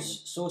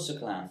 Source a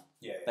clan.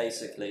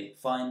 Basically,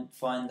 find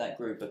that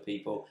group of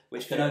people,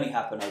 which can only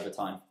happen over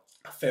time.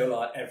 I feel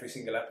like every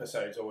single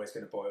episode is always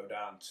going to boil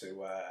down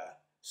to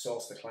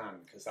source the clan,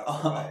 because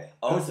that's the way.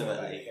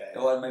 Ultimately,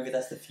 well, maybe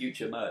that's the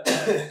future merch.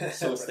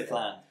 Source the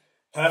clan.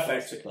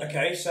 Perfect.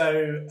 Okay,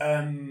 so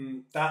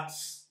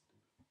that's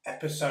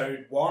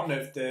episode 1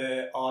 of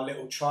our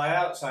little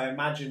tryouts. I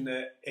imagine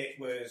that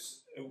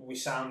we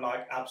sound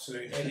like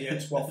absolute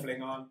idiots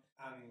waffling on,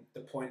 and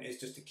the point is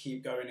just to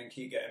keep going and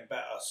keep getting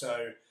better.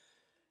 So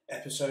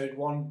episode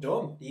 1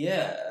 done.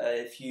 Yeah,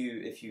 if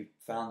you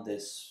found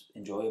this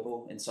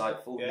enjoyable,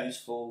 insightful,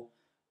 useful,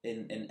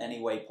 in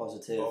any way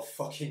positive, or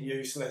fucking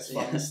useless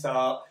from the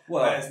start,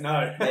 well, let us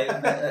know.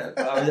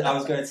 I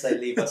was going to say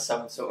leave us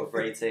some sort of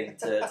rating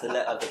to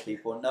let other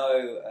people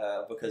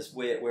know, because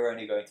we're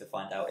only going to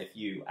find out if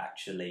you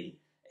actually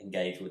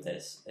engage with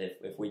this.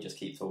 If we just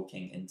keep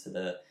talking into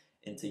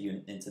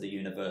the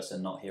universe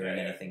and not hearing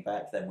anything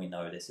back, then we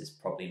know this is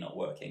probably not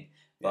working.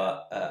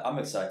 But I'm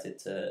excited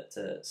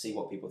to see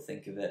what people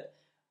think of it,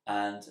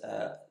 and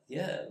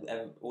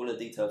all the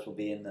details will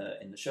be in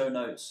the show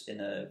notes, in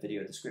a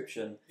video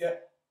description. Yeah.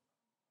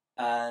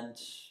 And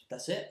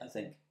that's it, I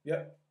think.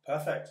 Yep.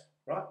 Perfect.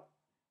 Right.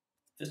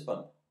 Fist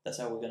bump. That's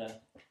how we're gonna.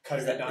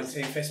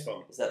 COVID-19 fist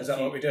bump. Is that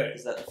what we do?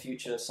 Is that the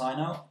future sign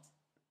out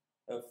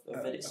of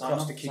video?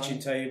 Across the kitchen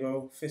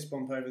table, fist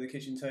bump over the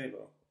kitchen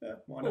table. Yeah.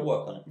 Why not? We'll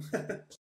work on it.